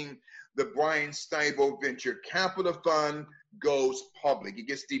 2016, the Bryant Steinberg Venture Capital Fund goes public. It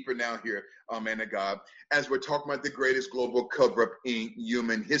gets deeper now here, man of God, as we're talking about the greatest global cover-up in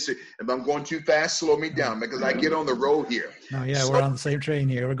human history. If I'm going too fast, slow me down because I get on the road here. No, yeah, we're on the same train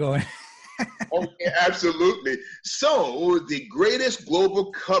here. We're going. Oh, yeah, absolutely. So the greatest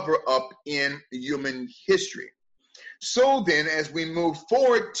global cover-up in human history. So then, as we move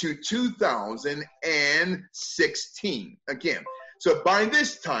forward to 2016, again, so by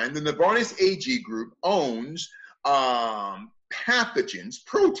this time, the Novartis AG Group owns pathogens,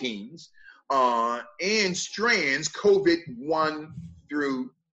 proteins, and strands COVID-1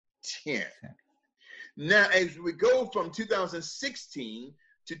 through 10. Now, as we go from 2016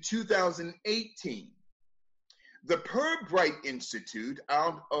 to 2018, the Pirbright Institute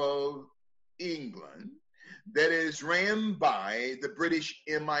out of England, that is ran by the British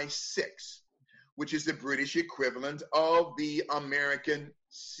MI6, which is the British equivalent of the American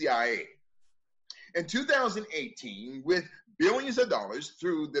CIA. In 2018, with billions of dollars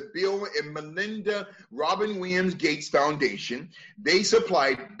through the Bill and Melinda Robin Williams Gates Foundation, they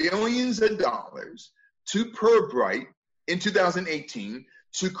supplied billions of dollars to Pirbright in 2018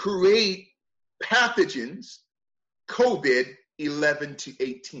 to create pathogens COVID-11 to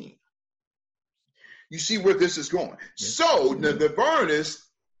 18. You see where this is going. Yes. So the Novartis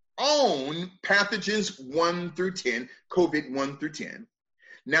own pathogens 1 through 10, COVID 1 through 10.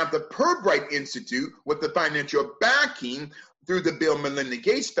 Now the Pirbright Institute, with the financial backing through the Bill and Melinda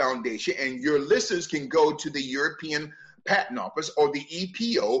Gates Foundation, and your listeners can go to the European Patent Office, or the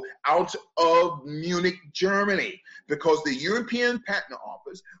EPO, out of Munich, Germany, because the European Patent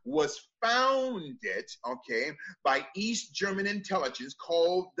Office was founded, okay, by East German intelligence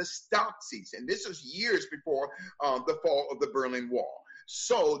called the Stasi. And this was years before the fall of the Berlin Wall.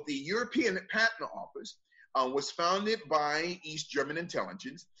 So the European Patent Office was founded by East German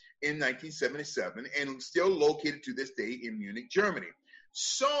intelligence in 1977 and still located to this day in Munich, Germany.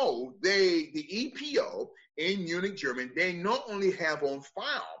 So the EPO in Munich, Germany, they not only have on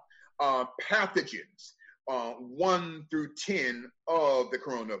file pathogens 1 through 10 of the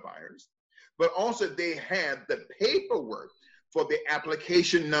coronavirus, but also they have the paperwork for the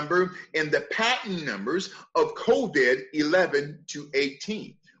application number and the patent numbers of COVID-11 to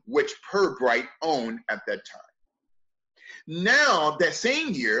 18, which Pirbright owned at that time. Now, that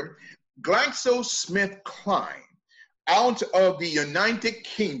same year, GlaxoSmithKline, out of the United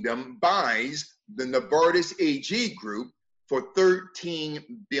Kingdom, buys the Novartis AG group for $13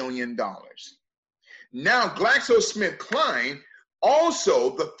 billion. Now, GlaxoSmithKline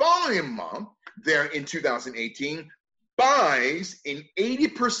also, the following month, there in 2018, buys an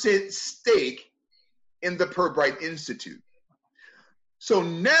 80% stake in the Pirbright Institute. So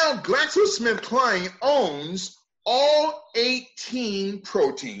now GlaxoSmithKline owns all 18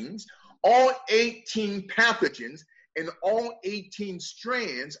 proteins, all 18 pathogens, and all 18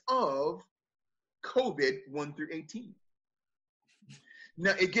 strands of COVID 1 through 18.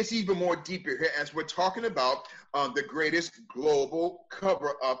 Now, it gets even more deeper here as we're talking about the greatest global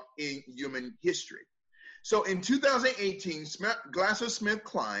cover-up in human history. So in 2018,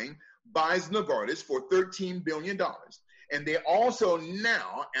 GlaxoSmithKline buys Novartis for $13 billion. And they also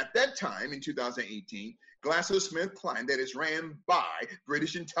now, at that time in 2018, GlaxoSmithKline, that is ran by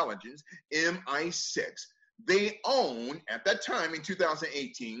British intelligence, MI6, they own, at that time in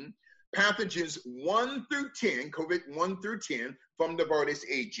 2018, pathogens 1 through 10, COVID 1 through 10, from Novartis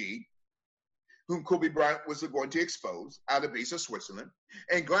AG, whom Kobe Bryant was going to expose out of base of Switzerland.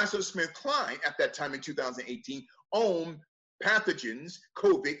 And GlaxoSmithKline, at that time in 2018, owned pathogens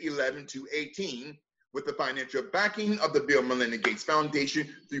COVID 11 to 18, with the financial backing of the Bill and Melinda Gates Foundation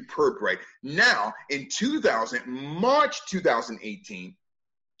through Pirbright. Now, in March 2018,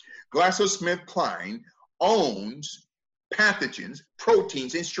 GlaxoSmithKline owns pathogens,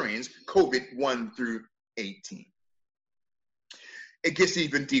 proteins, and strains, COVID 1 through 18. It gets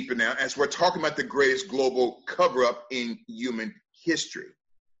even deeper now as we're talking about the greatest global cover-up in human history.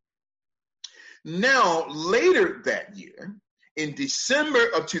 Now, later that year, in December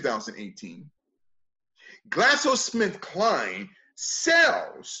of 2018, GlaxoSmithKline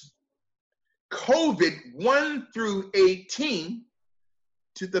sells COVID 1 through 18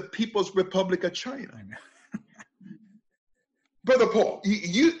 to the People's Republic of China. Brother Paul,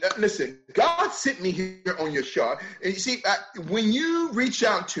 you listen, God sent me here on your show. And you see, when you reach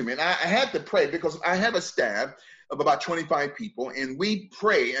out to me, and I had to pray because I have a staff of about 25 people, and we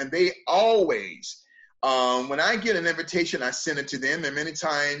pray, and they always, when I get an invitation, I send it to them. And many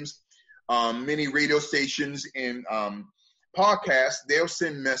times, many radio stations and podcasts, they'll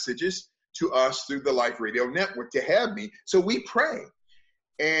send messages to us through the Life Radio Network to have me. So we pray.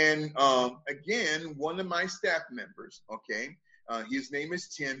 And again, one of my staff members, okay, his name is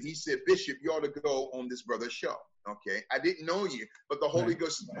Tim. He said, Bishop, you ought to go on this brother's show. Okay. I didn't know you, but the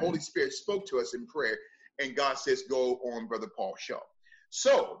Holy Spirit spoke to us in prayer. And God says, go on Brother Paul's show.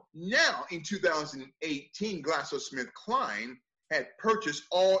 So now in 2018, GlaxoSmithKline had purchased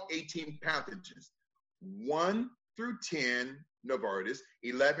all 18 pathogens, 1 through 10 Novartis,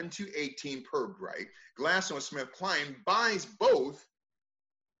 11 to 18 Pirbright. GlaxoSmithKline buys both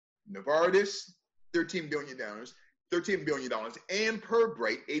Novartis, $13 billion, and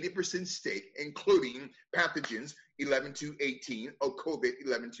Pirbright, 80% stake, including pathogens 11 to 18, of COVID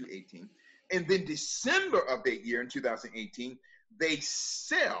 11 to 18. And then December of that year in 2018, they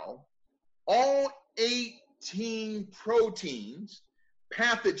sell all 18 proteins,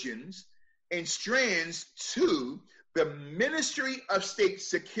 pathogens, and strands to the Ministry of State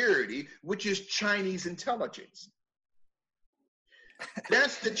Security, which is Chinese intelligence.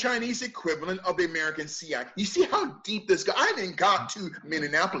 That's the Chinese equivalent of the American CIA. You see how deep this goes? I haven't got to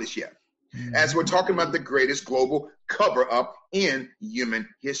Minneapolis yet, as we're talking about the greatest global cover-up in human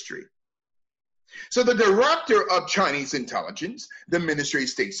history. So the director of Chinese intelligence, the Ministry of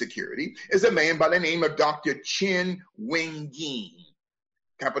State Security, is a man by the name of Dr. Chen Wenging,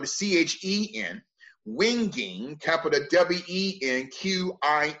 capital C-H-E-N, Wenging, capital W-E-N-Q-I-N-G,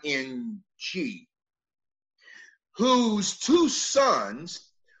 whose two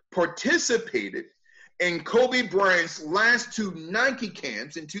sons participated And Kobe Bryant's last two Nike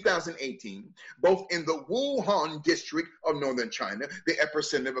camps in 2018, both in the Wuhan district of northern China, the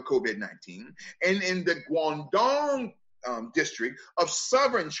epicenter of COVID-19, and in the Guangdong district of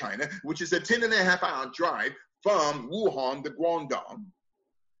southern China, which is a 10.5-hour drive from Wuhan to Guangdong.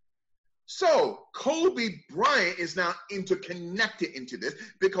 So Kobe Bryant is now interconnected into this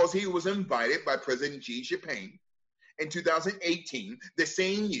because he was invited by President Xi Jinping in 2018, the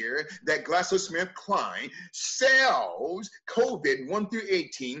same year that GlaxoSmithKline sells COVID 1 through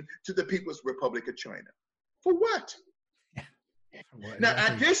 18 to the People's Republic of China. For what? Now,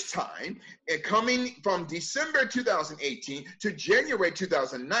 at this time, coming from December 2018 to January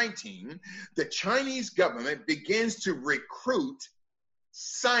 2019, the Chinese government begins to recruit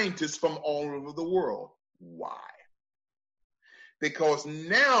scientists from all over the world. Why? Because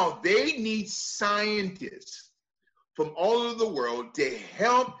now they need scientists from all over the world to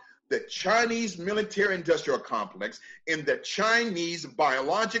help the Chinese military-industrial complex and the Chinese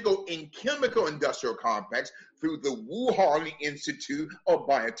biological and chemical industrial complex through the Wuhan Institute of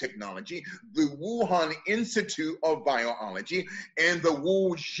Biotechnology, the Wuhan Institute of Biology, and the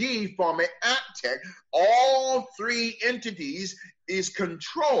Wuxi Pharma AgTech. All three entities is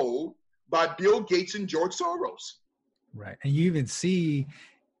controlled by Bill Gates and George Soros. Right. And you even see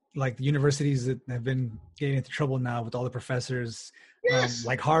like the universities that have been getting into trouble now with all the professors, yes.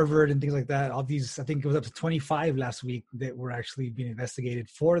 Like Harvard and things like that. All these, I think it was up to 25 last week that were actually being investigated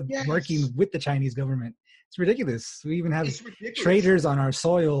for yes. working with the Chinese government. It's ridiculous. We even have traders on our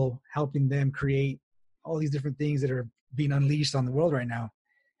soil helping them create all these different things that are being unleashed on the world right now.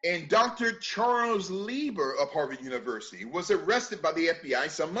 And Dr. Charles Lieber of Harvard University was arrested by the FBI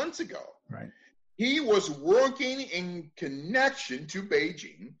some months ago. Right. He was working in connection to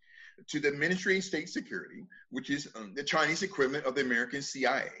Beijing, to the Ministry of State Security, which is the Chinese equivalent of the American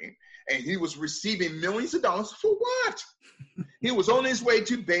CIA, and he was receiving millions of dollars for what? He was on his way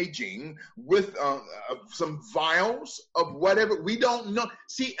to Beijing with some vials of whatever. We don't know.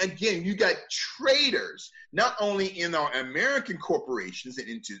 See, again, you got traders, not only in our American corporations and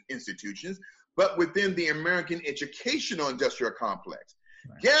institutions, but within the American educational industrial complex.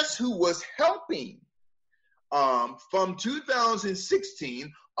 Right. Guess who was helping from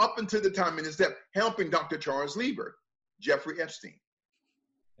 2016 up until the time in his death, helping Dr. Charles Lieber? Jeffrey Epstein.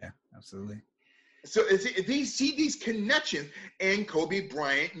 Yeah, absolutely. So these connections, and Kobe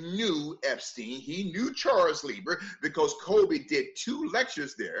Bryant knew Epstein. He knew Charles Lieber because Kobe did 2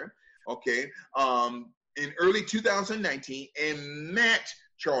 lectures there, okay, in early 2019 and met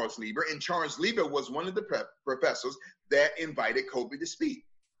Charles Lieber. And Charles Lieber was one of the professors that invited Kobe to speak.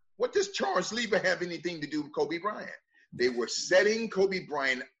 What does Charles Lieber have anything to do with Kobe Bryant? They were setting Kobe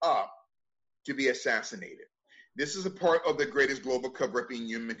Bryant up to be assassinated. This is a part of the greatest global cover-up in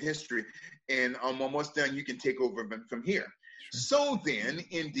human history. And I'm almost done. You can take over from here. Sure. So then,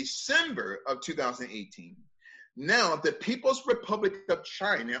 in December of 2018, now the People's Republic of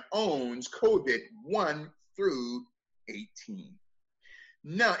China owns COVID 1 through 18.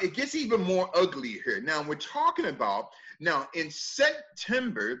 Now, it gets even more ugly here. Now, we're talking about, now, in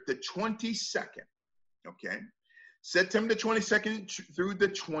September the 22nd, okay, September the 22nd through the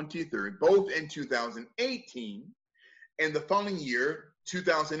 23rd, both in 2018 and the following year,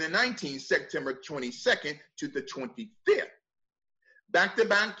 2019, September 22nd to the 25th,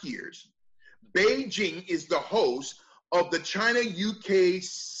 back-to-back years, Beijing is the host of the China-UK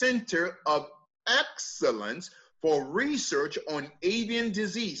Center of Excellence for Research on Avian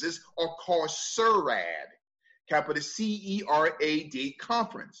Diseases, or called CERAD, capital CERAD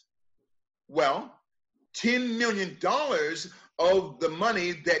conference. Well, $10 million of the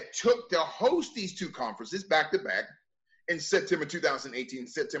money that took to host these 2 conferences back-to-back in September 2018,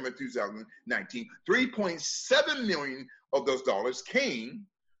 September 2019, $3.7 million of those dollars came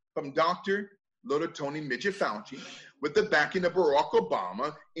from Dr. Little Tony Midget Fauci with the backing of Barack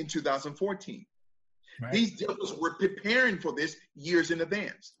Obama in 2014. Right. These devils were preparing for this years in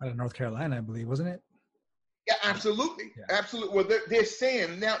advance. Out of North Carolina, I believe, wasn't it? Yeah, absolutely. Yeah. Absolutely. Well, they're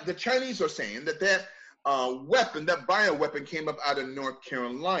saying now, the Chinese are saying that weapon, that bioweapon came up out of North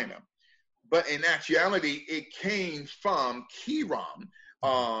Carolina. But in actuality, it came from Kiram,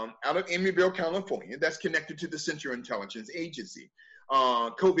 out of Emeryville, California. That's connected to the Central Intelligence Agency.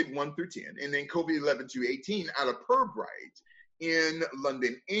 COVID 1 through 10, and then COVID 11 through 18 out of Pirbright in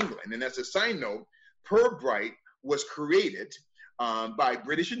London, England. And as a side note, Pirbright was created by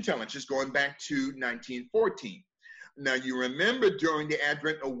British intelligence going back to 1914. Now, you remember during the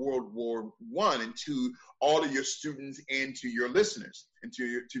advent of World War I, and to all of your students and to your listeners, and to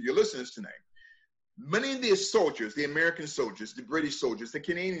your listeners tonight, many of these soldiers, the American soldiers, the British soldiers, the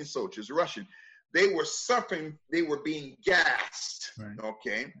Canadian soldiers, Russian, they were suffering, they were being gassed, Right.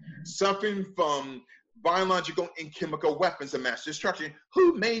 okay, suffering from biological and chemical weapons of mass destruction.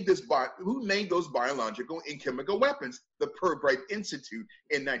 Who made those biological and chemical weapons? The Pirbright Institute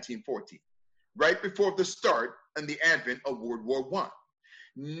in 1914, right before the start and the advent of World War I.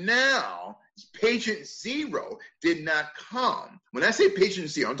 Now, patient zero did not come. When I say patient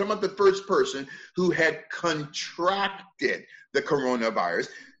zero, I'm talking about the first person who had contracted the coronavirus.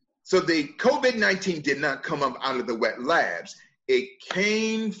 So the COVID-19 did not come up out of the wet labs. It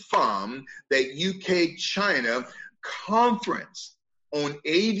came from the UK-China conference on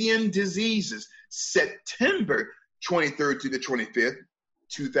avian diseases, September 23rd to the 25th,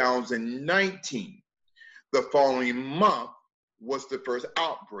 2019. The following month was the first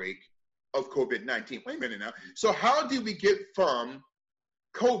outbreak of COVID-19. Wait a minute now. So how did we get from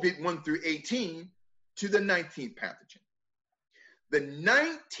COVID 1 through 18 to the 19th pathogen? The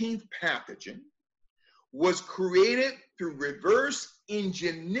 19th pathogen was created through reverse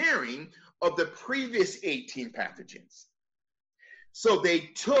engineering of the previous 18 pathogens. So they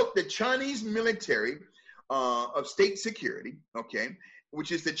took the Chinese military of state security, okay,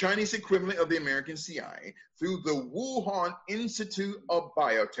 which is the Chinese equivalent of the American CIA, through the Wuhan Institute of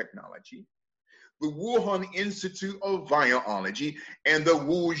Biotechnology, the Wuhan Institute of Virology, and the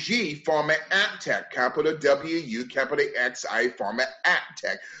WuXi Pharma AppTec, capital W-U, capital X-I Pharma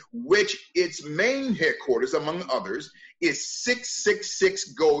AppTec, which its main headquarters, among others, is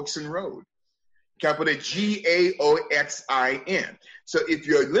 666 Goixin Road, capital Gaoxin. So if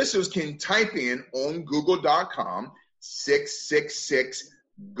your listeners can type in on google.com, 666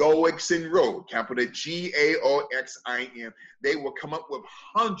 Goixin Road, capital Gaoxin, they will come up with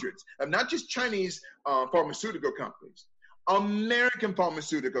hundreds of not just Chinese pharmaceutical companies, American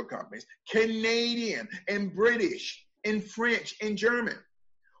pharmaceutical companies, Canadian and British and French and German,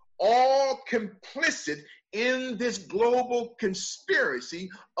 all complicit in this global conspiracy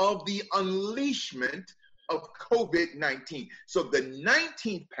of the unleashment of COVID-19. So the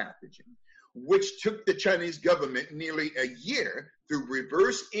 19th pathogen, which took the Chinese government nearly a year through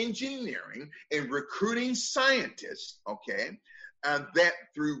reverse engineering and recruiting scientists, okay, and that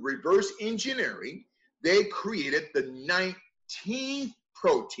through reverse engineering, they created the 19th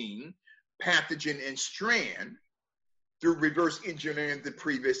protein, pathogen, and strand through reverse engineering the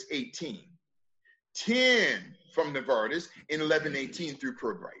previous 18. 10 from Novartis and 1118 through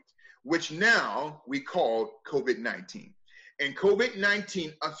Pirbright, which now we call COVID-19. And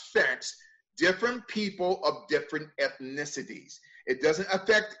COVID-19 affects different people of different ethnicities. It doesn't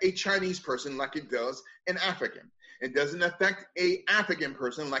affect a Chinese person like it does an African. It doesn't affect an African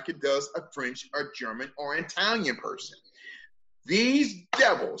person like it does a French or German or Italian person. These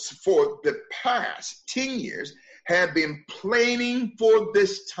devils for the past 10 years have been planning for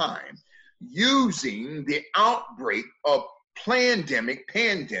this time, using the outbreak of pandemic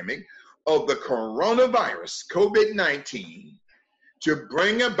of the coronavirus, COVID-19, to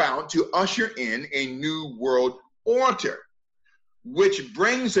bring about, to usher in a new world order, which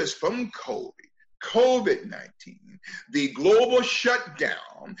brings us from COVID-19, the global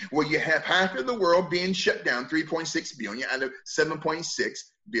shutdown, where you have half of the world being shut down, 3.6 billion out of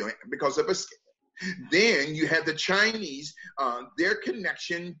 7.6 billion because of a scale. Then you have the Chinese, their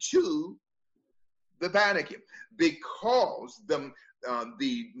connection to the Vatican, because the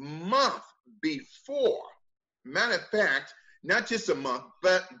month before, matter of fact, not just a month,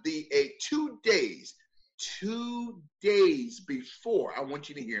 but 2 days before, I want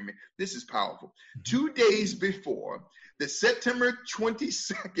you to hear me, this is powerful. 2 days before the September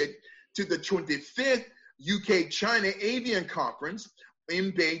 22nd to the 25th UK-China Avian Conference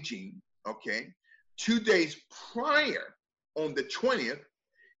in Beijing, okay, 2 days prior, on the 20th,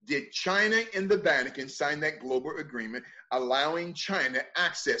 did China and the Vatican sign that global agreement allowing China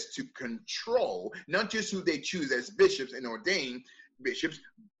access to control not just who they choose as bishops and ordained bishops,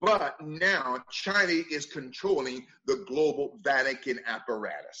 but now China is controlling the global Vatican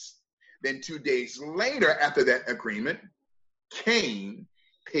apparatus. Then 2 days later, after that agreement, came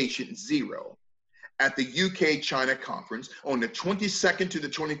patient zero at the UK-China conference on the 22nd to the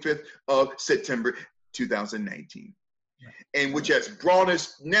 25th of September 2019. And which has brought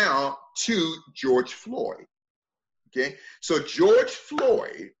us now to George Floyd. Okay, so George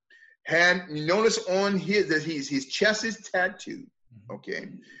Floyd had, you notice on his chest is tattooed. Okay,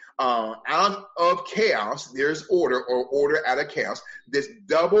 out of chaos, there's order, or order out of chaos. This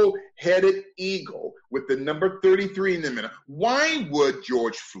double-headed eagle with the number 33 in the middle. Why would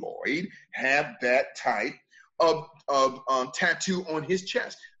George Floyd have that type of tattoo on his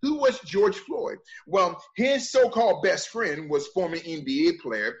chest? Who was George Floyd? Well, his so-called best friend was former NBA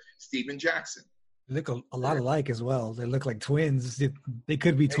player Stephen Jackson. They look a lot alike as well. They look like twins. They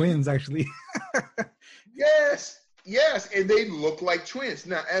could be twins, actually. Yes, yes, and they look like twins.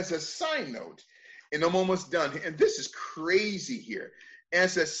 Now, as a side note, and I'm almost done, and this is crazy here.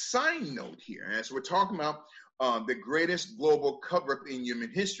 As a side note here, as we're talking about the greatest global cover-up in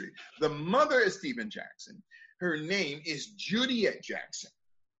human history, the mother of Stephen Jackson, her name is Juliet Jackson.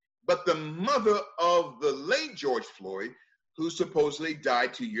 But the mother of the late George Floyd, who supposedly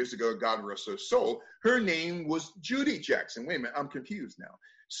died 2 years ago, God rest her soul, her name was Judy Jackson. Wait a minute, I'm confused now.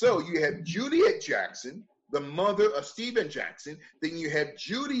 So you have Juliet Jackson, the mother of Stephen Jackson. Then you have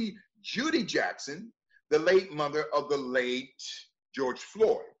Judy Jackson, the late mother of the late George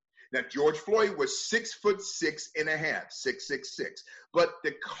Floyd. Now, George Floyd was 6'6" and a half, 6'6". But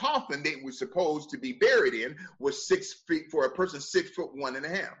the coffin they were supposed to be buried in was 6 feet for a person 6'1" and a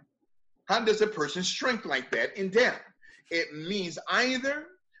half. How does a person shrink like that in death? It means either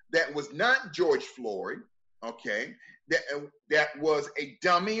that was not George Floyd, okay, that was a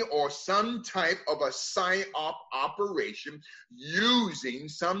dummy or some type of a psyop operation using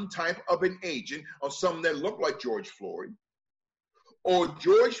some type of an agent or something that looked like George Floyd, or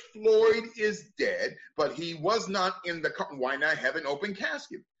George Floyd is dead, but he was not in the, why not have an open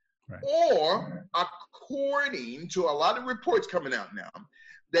casket? Right. Or, according to a lot of reports coming out now,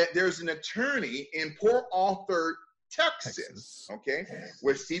 that there's an attorney in Port Arthur, Texas, okay,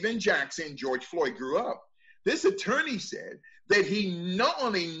 where Stephen Jackson and George Floyd grew up. This attorney said that he not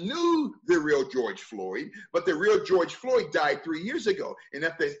only knew the real George Floyd, but the real George Floyd died 3 years ago. And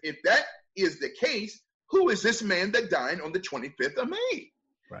if that is the case, who is this man that died on the 25th of May?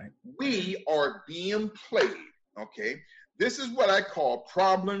 Right. We are being played, okay? This is what I call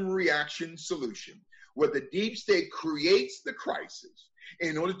problem, reaction, solution, where the deep state creates the crisis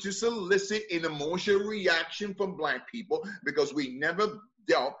in order to solicit an emotional reaction from Black people, because we never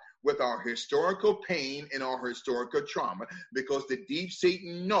dealt with our historical pain and our historical trauma, because the deep state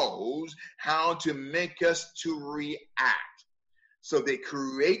knows how to make us to react. So they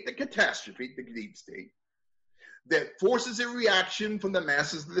create the catastrophe, the deep state, that forces a reaction from the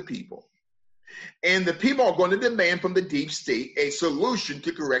masses of the people. And the people are going to demand from the deep state a solution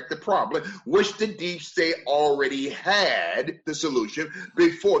to correct the problem, which the deep state already had the solution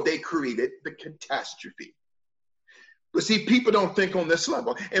before they created the catastrophe. But see, people don't think on this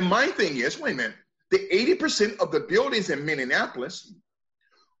level. And my thing is, wait a minute, the 80% of the buildings in Minneapolis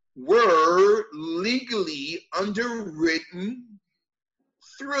were legally underwritten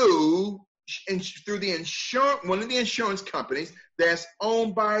through the insurance, one of the insurance companies that's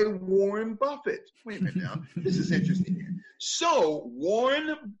owned by Warren Buffett. Wait a minute now, this is interesting here. So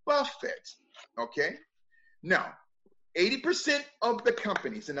Warren Buffett, okay, now 80% of the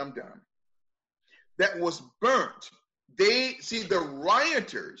companies, and I'm done, that was burnt. The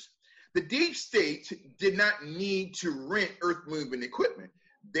rioters, the deep state did not need to rent earth moving equipment.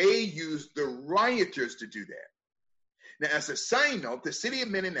 They used the rioters to do that. Now, as a side note, the city of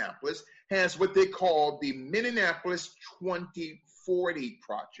Minneapolis has what they call the Minneapolis 2040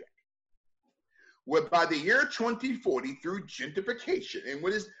 project, where by the year 2040, through gentrification, and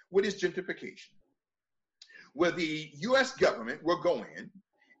what is gentrification? Where the U.S. government will go in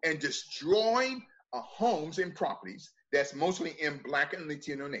and destroy homes and properties that's mostly in Black and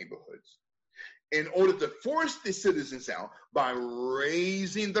Latino neighborhoods, in order to force the citizens out by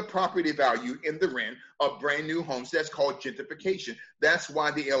raising the property value in the rent of brand new homes. That's called gentrification. That's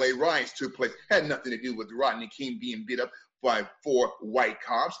why the LA riots took place. Had nothing to do with Rodney King being beat up by 4 white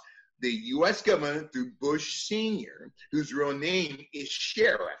cops. The U.S. government, through Bush Sr., whose real name is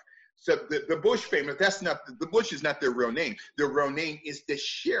Sheriff. So the Bush family, the Bush is not their real name. Their real name is the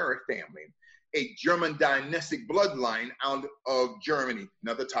Sheriff family, a German dynastic bloodline out of Germany.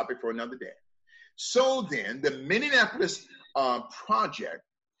 Another topic for another day. So then, the Minneapolis project,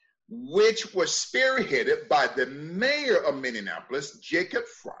 which was spearheaded by the mayor of Minneapolis, Jacob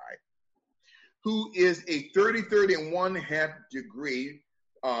Frey, who is a 30 and 1/2 degree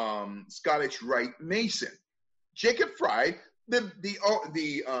Scottish Rite Mason. Jacob Frey, the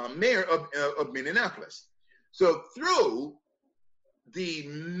mayor of Minneapolis. So through the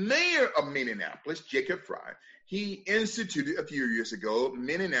mayor of Minneapolis, Jacob Frey, he instituted a few years ago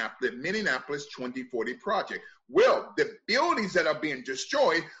Minneapolis 2040 project. Well, the buildings that are being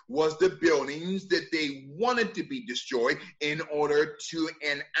destroyed was the buildings that they wanted to be destroyed in order to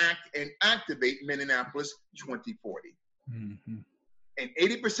enact and activate Minneapolis 2040. Mm-hmm. And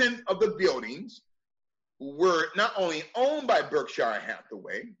 80% of the buildings were not only owned by Berkshire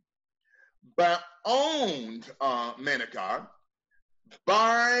Hathaway, but owned, Manacor,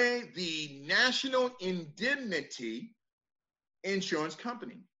 by the National Indemnity Insurance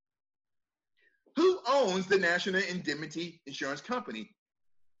Company. Who owns the National Indemnity Insurance Company?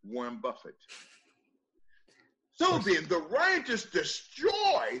 Warren Buffett. So then the rioters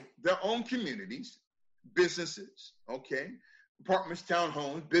destroy their own communities, businesses, okay, apartments,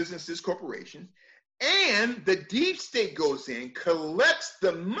 townhomes, businesses, corporations, and the deep state goes in, collects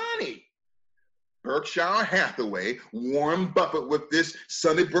the money. Berkshire Hathaway, Warren Buffett with this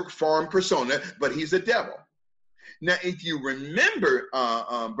Sunnybrook Farm persona, but he's a devil. Now, if you remember,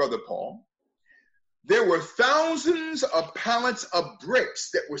 Brother Paul, there were thousands of pallets of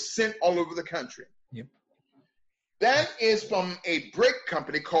bricks that were sent all over the country. Yep. That is from a brick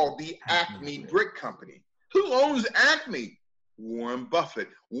company called the Acme Brick Company. Who owns Acme? Warren Buffett.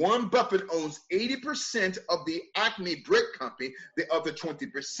 Warren Buffett owns 80% of the Acme Brick Company. The other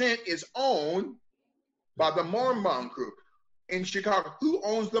 20% is owned by the Morgenbaum Group in Chicago. Who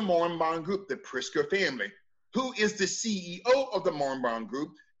owns the Morgenbaum Group? The Pritzker family. Who is the CEO of the Morgenbaum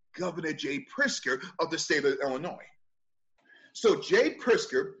Group? Governor Jay Pritzker of the state of Illinois. So Jay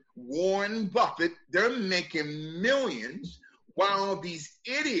Pritzker, Warren Buffett, they're making millions while these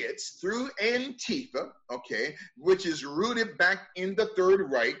idiots through Antifa, okay, which is rooted back in the Third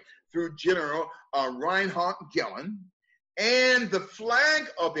Reich through General Reinhard Gehlen, and the flag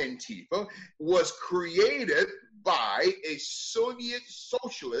of Antifa was created by a Soviet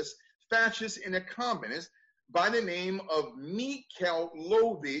socialist, fascist, and a communist by the name of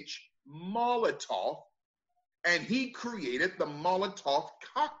Mikhailovich Molotov, and he created the Molotov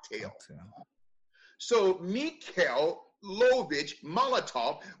cocktail. So Mikhailovich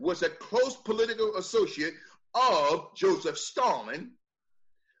Molotov was a close political associate of Joseph Stalin,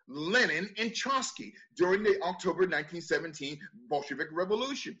 Lenin, and Trotsky during the October 1917 Bolshevik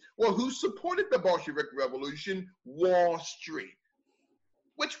Revolution. Well, who supported the Bolshevik Revolution? Wall Street.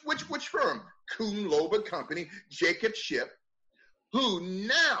 Which firm? Kuhn-Loeb Company, Jacob Schiff, who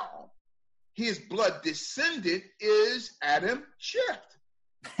now his blood descendant is Adam Schiff.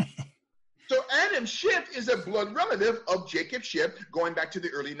 So Adam Schiff is a blood relative of Jacob Schiff going back to the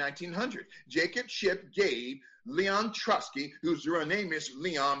early 1900s. Jacob Schiff gave Leon Trotsky, whose real name is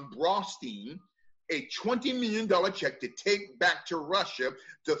Leon Brostein, a $20 million check to take back to Russia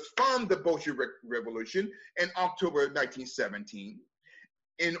to fund the Bolshevik Revolution in October 1917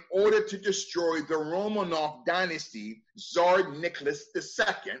 in order to destroy the Romanov dynasty, Tsar Nicholas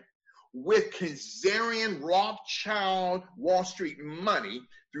II, with Khazarian Rothschild Wall Street money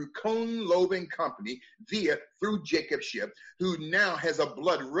through Kuhn-Loeb Company through Jacob Schiff, who now has a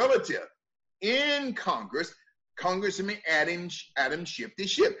blood relative in Congress, Congressman Adam Schiff.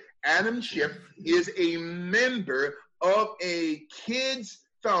 Adam Schiff is a member of a kids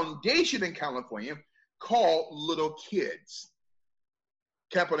foundation in California called Little Kids,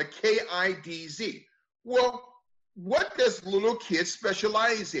 capital K-I-D-Z. Well, what does Little Kids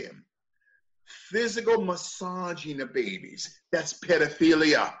specialize in? Physical massaging of babies. That's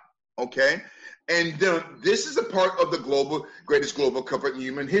pedophilia, okay? And this is a part of the greatest global cover in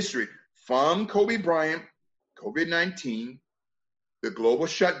human history. From Kobe Bryant, COVID-19, the global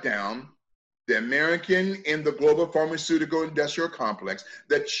shutdown, the American and the global pharmaceutical industrial complex,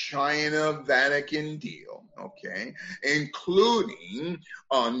 the China-Vatican deal, okay? Including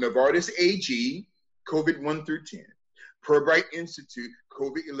Novartis AG, COVID 1 through 10, Pirbright Institute,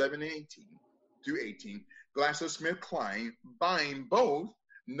 COVID 11 and 18, GlaxoSmithKline buying both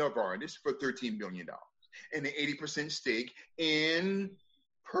Novartis for $13 billion and an 80% stake in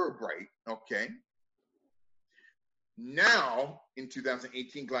Pirbright, okay? Now, in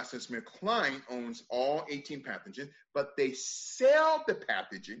 2018, GlaxoSmithKline owns all 18 pathogens, but they sell the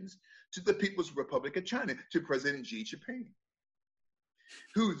pathogens to the People's Republic of China, to President Xi Jinping,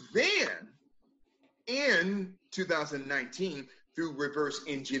 who then, in 2019, through reverse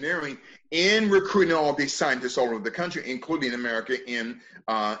engineering and recruiting all these scientists all over the country, including America and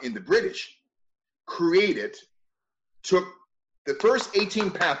the British, took the first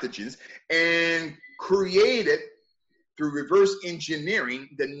 18 pathogens and created, through reverse engineering,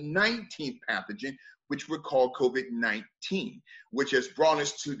 the 19th pathogen, which we call COVID-19, which has brought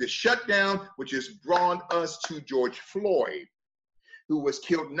us to the shutdown, which has brought us to George Floyd, who was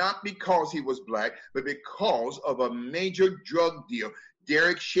killed not because he was black, but because of a major drug deal.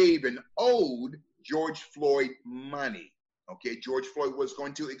 Derek Chauvin owed George Floyd money, okay? George Floyd was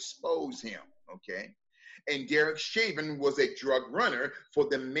going to expose him, okay? And Derek Chauvin was a drug runner for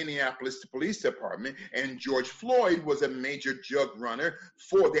the Minneapolis Police Department, and George Floyd was a major drug runner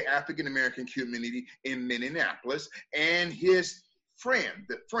for the African-American community in Minneapolis, and his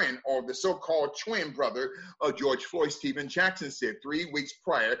the friend or the so-called twin brother of George Floyd, Stephen Jackson, said 3 weeks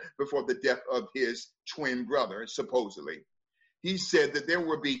prior, before the death of his twin brother, supposedly, he said that there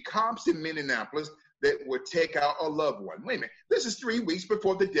would be cops in Minneapolis that would take out a loved one. Wait a minute. This is 3 weeks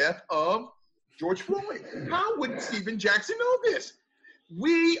before the death of George Floyd. How would Stephen Jackson know this?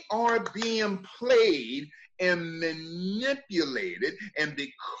 We are being played and manipulated. And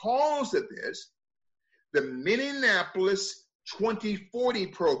because of this, the Minneapolis 2040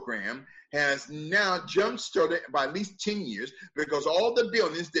 program has now jump-started by at least 10 years because all the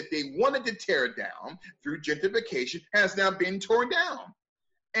buildings that they wanted to tear down through gentrification has now been torn down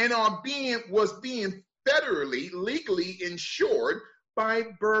and was being federally, legally insured by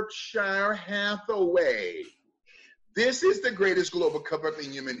Berkshire Hathaway. This is the greatest global cover-up in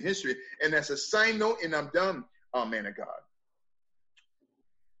human history. And as a side note, and I'm done, man of God.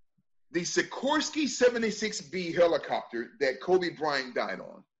 The Sikorsky 76B helicopter that Kobe Bryant died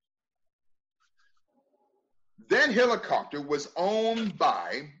on, that helicopter was owned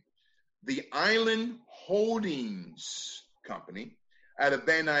by the Island Holdings Company out of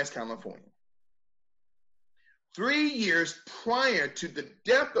Van Nuys, California. 3 years prior to the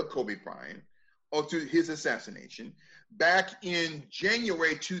death of Kobe Bryant, or to his assassination, back in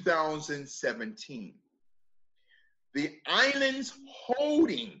January 2017, the Island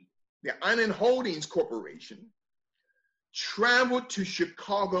Holdings Corporation traveled to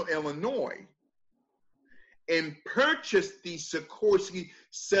Chicago, Illinois, and purchased the Sikorsky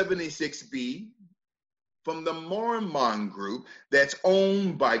 76B from the Marmon Group that's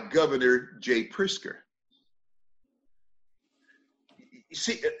owned by Governor Jay Pritzker. You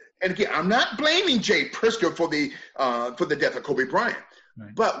see, and again, I'm not blaming Jay Pritzker for the death of Kobe Bryant,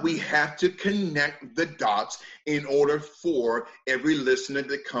 right. But we have to connect the dots in order for every listener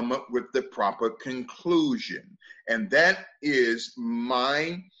to come up with the proper conclusion. And that is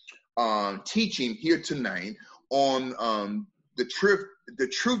my teaching here tonight on the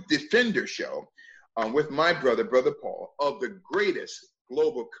Truth Defender Show with my brother Paul, of the greatest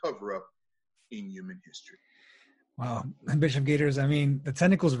global cover-up in human history. Wow, Bishop Gators. I mean, the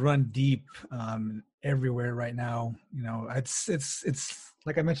tentacles run deep everywhere right now. You know, it's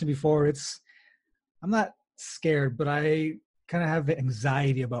like I mentioned before. I'm not scared, but I kind of have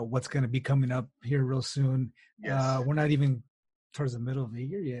anxiety about what's going to be coming up here real soon. Yes. We're not even towards the middle of the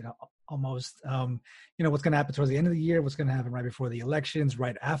year yet, almost. You know, what's going to happen towards the end of the year? What's going to happen right before the elections?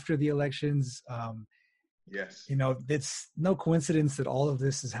 Right after the elections? Yes. You know, it's no coincidence that all of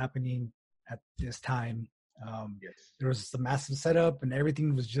this is happening at this time. Yes. There was a massive setup and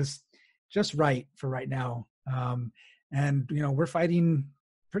everything was just right for right now. And, you know, we're fighting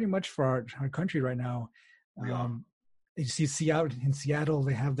pretty much for our country right now. You see out in Seattle,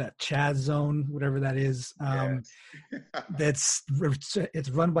 they have that Chaz zone, whatever that is. Yes. It's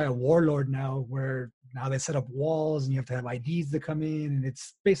run by a warlord now, where now they set up walls and you have to have IDs to come in. And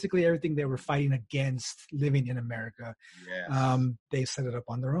it's basically everything they were fighting against living in America. Yes. They set it up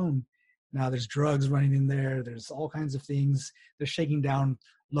on their own. Now there's drugs running in there. There's all kinds of things. They're shaking down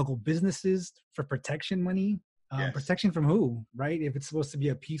local businesses for protection money. Yes. Protection from who, right? If it's supposed to be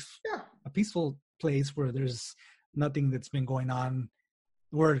a peaceful place where there's nothing that's been going on,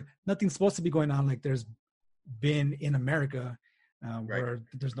 where nothing's supposed to be going on like there's been in America, where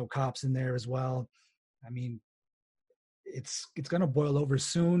there's no cops in there as well. I mean, it's going to boil over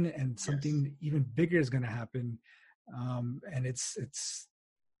soon, and something even bigger is going to happen. And it's.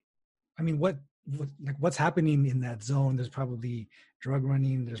 I mean, what's happening in that zone? There's probably drug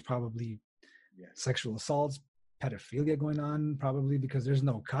running. There's probably sexual assaults, pedophilia going on, probably because there's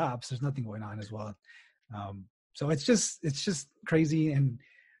no cops. There's nothing going on as well. So it's just crazy. And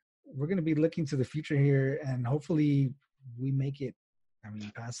we're going to be looking to the future here, and hopefully we make it,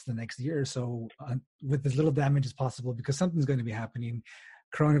 past the next year or so with as little damage as possible, because something's going to be happening.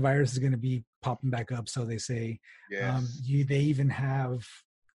 Coronavirus is going to be popping back up, so they say. Yes. They even have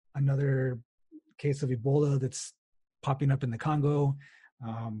another case of Ebola that's popping up in the Congo.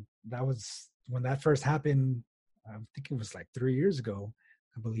 That was when that first happened. I think it was like 3 years ago,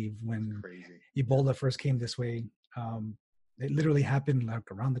 I believe, when Ebola first came this way. It literally happened like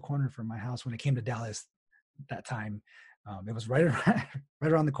around the corner from my house when it came to Dallas that time. It was right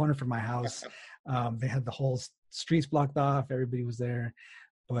around the corner from my house. They had the whole streets blocked off. Everybody was there.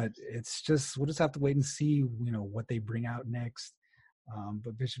 But we'll just have to wait and see, what they bring out next.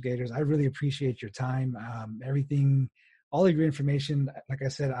 But Bishop Gators, I really appreciate your time. Everything, all of your information. Like I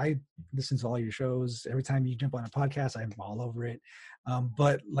said, I listen to all your shows. Every time you jump on a podcast, I'm all over it.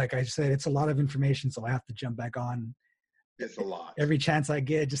 But like I said, it's a lot of information, so I have to jump back on. It's a lot. Every chance I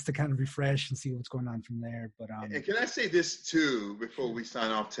get, just to kind of refresh and see what's going on from there. But and can I say this too before we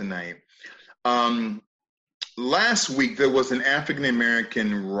sign off tonight? Last week there was an African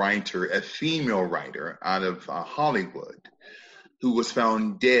American writer, a female writer out of Hollywood, who was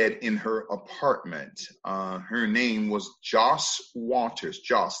found dead in her apartment. Her name was Joss Waters.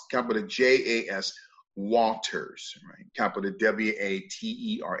 Joss, capital Jas Waters, right? Capital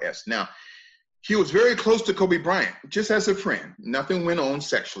Waters. Now, she was very close to Kobe Bryant, just as a friend. Nothing went on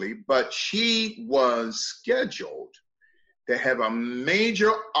sexually, but she was scheduled to have a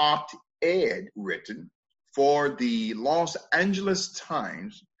major op-ed written for the Los Angeles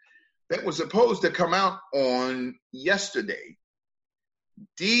Times that was supposed to come out on yesterday,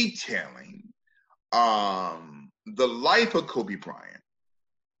 detailing the life of Kobe Bryant,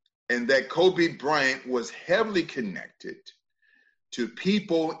 and that Kobe Bryant was heavily connected to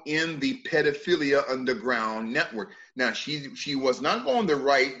people in the pedophilia underground network. Now, she was not going to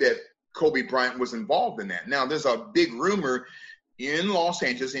write that Kobe Bryant was involved in that. Now, there's a big rumor in Los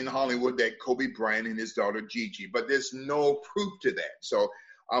Angeles, in Hollywood, that Kobe Bryant and his daughter Gigi, but there's no proof to that. So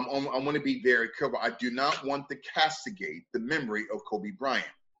I want to be very careful. I do not want to castigate the memory of Kobe Bryant.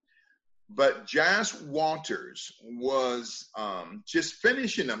 But Joss Waters was just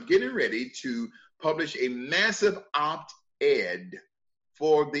finishing up, getting ready to publish a massive op-ed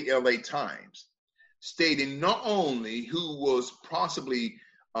for the LA Times, stating not only who was possibly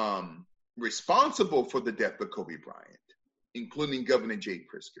responsible for the death of Kobe Bryant, including Governor Jay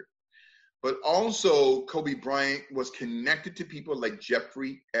Pritzker, but also Kobe Bryant was connected to people like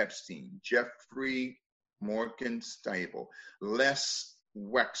Jeffrey Epstein, Jeffrey Morgan Stable, Les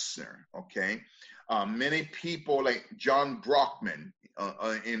Wexner, okay? Many people like John Brockman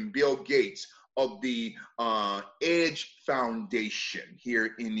and Bill Gates of the Edge Foundation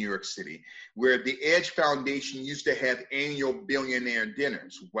here in New York City, where the Edge Foundation used to have annual billionaire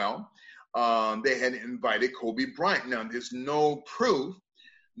dinners. Well, they had invited Kobe Bryant. Now, there's no proof,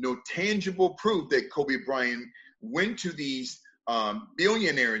 no tangible proof that Kobe Bryant went to these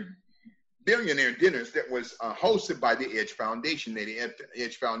billionaire dinners that was hosted by the Edge Foundation. The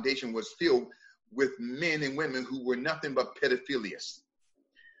Edge Foundation was filled with men and women who were nothing but pedophilists.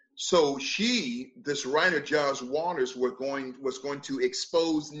 So this writer, Joss Waters, was going to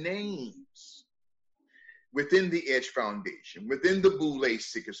expose names within the Edge Foundation, within the Boule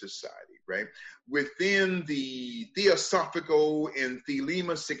Secret Society, right? Within the Theosophical and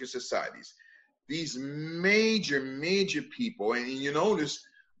Thelema Secret Societies. These major people, and you notice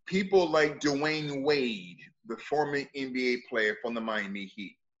people like Dwayne Wade, the former NBA player from the Miami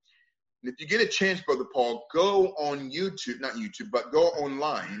Heat. And if you get a chance, Brother Paul, go on YouTube, not YouTube, but go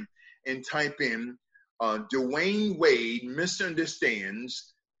online and type in Dwayne Wade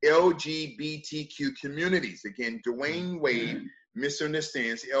misunderstands LGBTQ communities. Again, Dwayne Wade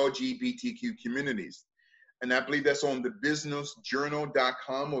misunderstands LGBTQ communities. And I believe that's on the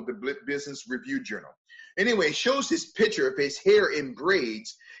businessjournal.com or the Business Review Journal. Anyway, it shows this picture of his hair in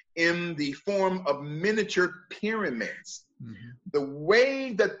braids in the form of miniature pyramids. Mm-hmm. The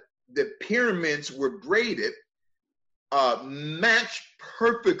way that the pyramids were braided matched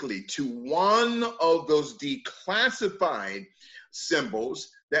perfectly to one of those declassified symbols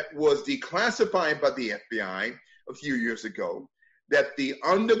that was declassified by the FBI a few years ago, that the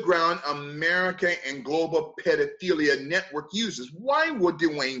underground American and global pedophilia network uses. Why would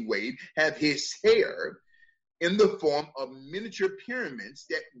Dwayne Wade have his hair in the form of miniature pyramids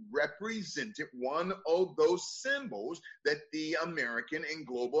that represented one of those symbols that the American and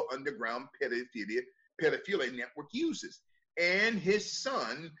global underground pedophilia network uses? And his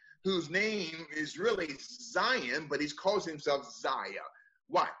son, whose name is really Zion, but he calls himself Zaya.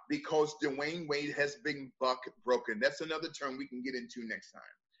 Why? Because Dwayne Wade has been buck broken. That's another term we can get into next time.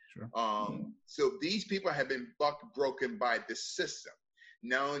 Sure. So these people have been buck broken by the system.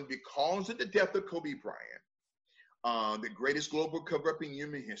 Now, and because of the death of Kobe Bryant, the greatest global cover-up in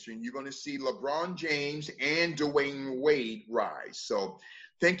human history, and you're going to see LeBron James and Dwayne Wade rise. So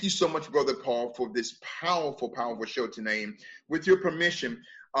thank you so much, Brother Paul, for this powerful show tonight. And with your permission,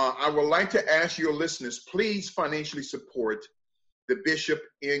 I would like to ask your listeners, please financially support the Bishop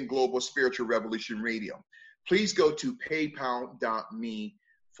in Global Spiritual Revolution Radio. Please go to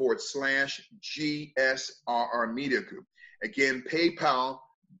paypal.me/GSRR Media Group. Again,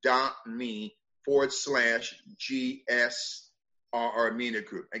 paypal.me/GSRR Media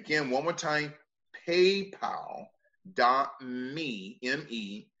Group. Again, one more time,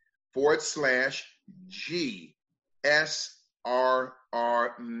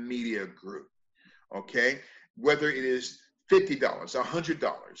 paypal.me/GSRR Media Group. Okay? Whether it is $50,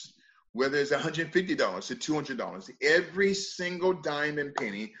 $100, whether it's $150 to $200, every single dime and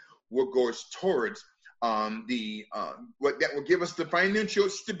penny will go towards what that will give us the financial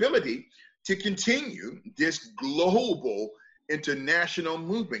stability to continue this global international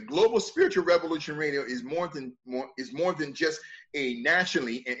movement. Global Spiritual Revolution Radio is more than just a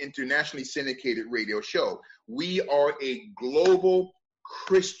nationally and internationally syndicated radio show. We are a global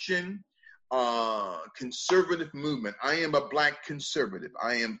Christian conservative movement. I am a Black conservative.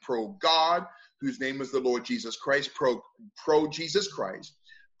 I am pro-God, whose name is the Lord Jesus Christ, pro-Jesus Christ,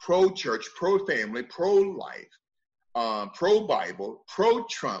 pro-church, pro-family, pro-life, pro-Bible,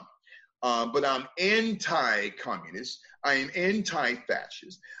 pro-Trump, but I'm anti-communist. I am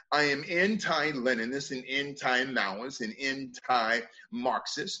anti-fascist. I am anti-Leninist and anti-Maoist and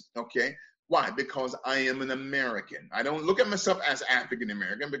anti-Marxist, okay? Why? Because I am an American. I don't look at myself as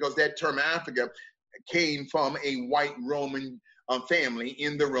African-American because that term Africa came from a white Roman family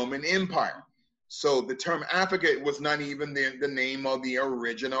in the Roman Empire. So the term Africa was not even the name of the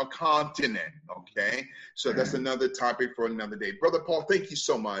original continent, okay? So that's another topic for another day. Brother Paul, thank you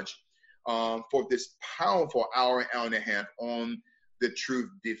so much for this powerful hour and a half on the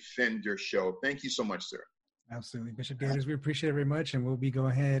Truth Defender Show. Thank you so much, sir. Absolutely. Bishop Gators, we appreciate it very much, and we'll be go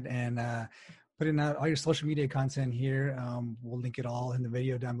ahead and putting out all your social media content here. We'll link it all in the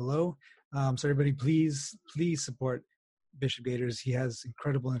video down below. So everybody, please support Bishop Gators. He has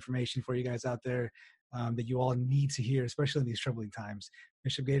incredible information for you guys out there that you all need to hear, especially in these troubling times.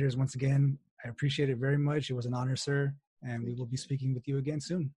 Bishop Gators, once again, I appreciate it very much. It was an honor, sir, and we will be speaking with you again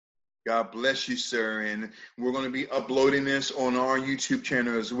soon. God bless you, sir. And we're going to be uploading this on our YouTube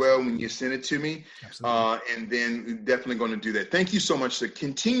channel as well when you send it to me. And then we're definitely going to do that. Thank you so much, sir.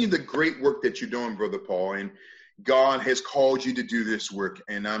 Continue the great work that you're doing, Brother Paul. And God has called you to do this work.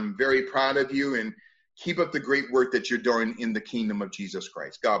 And I'm very proud of you. And keep up the great work that you're doing in the kingdom of Jesus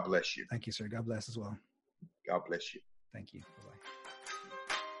Christ. God bless you. Thank you, sir. God bless as well. God bless you. Thank you. Bye-bye.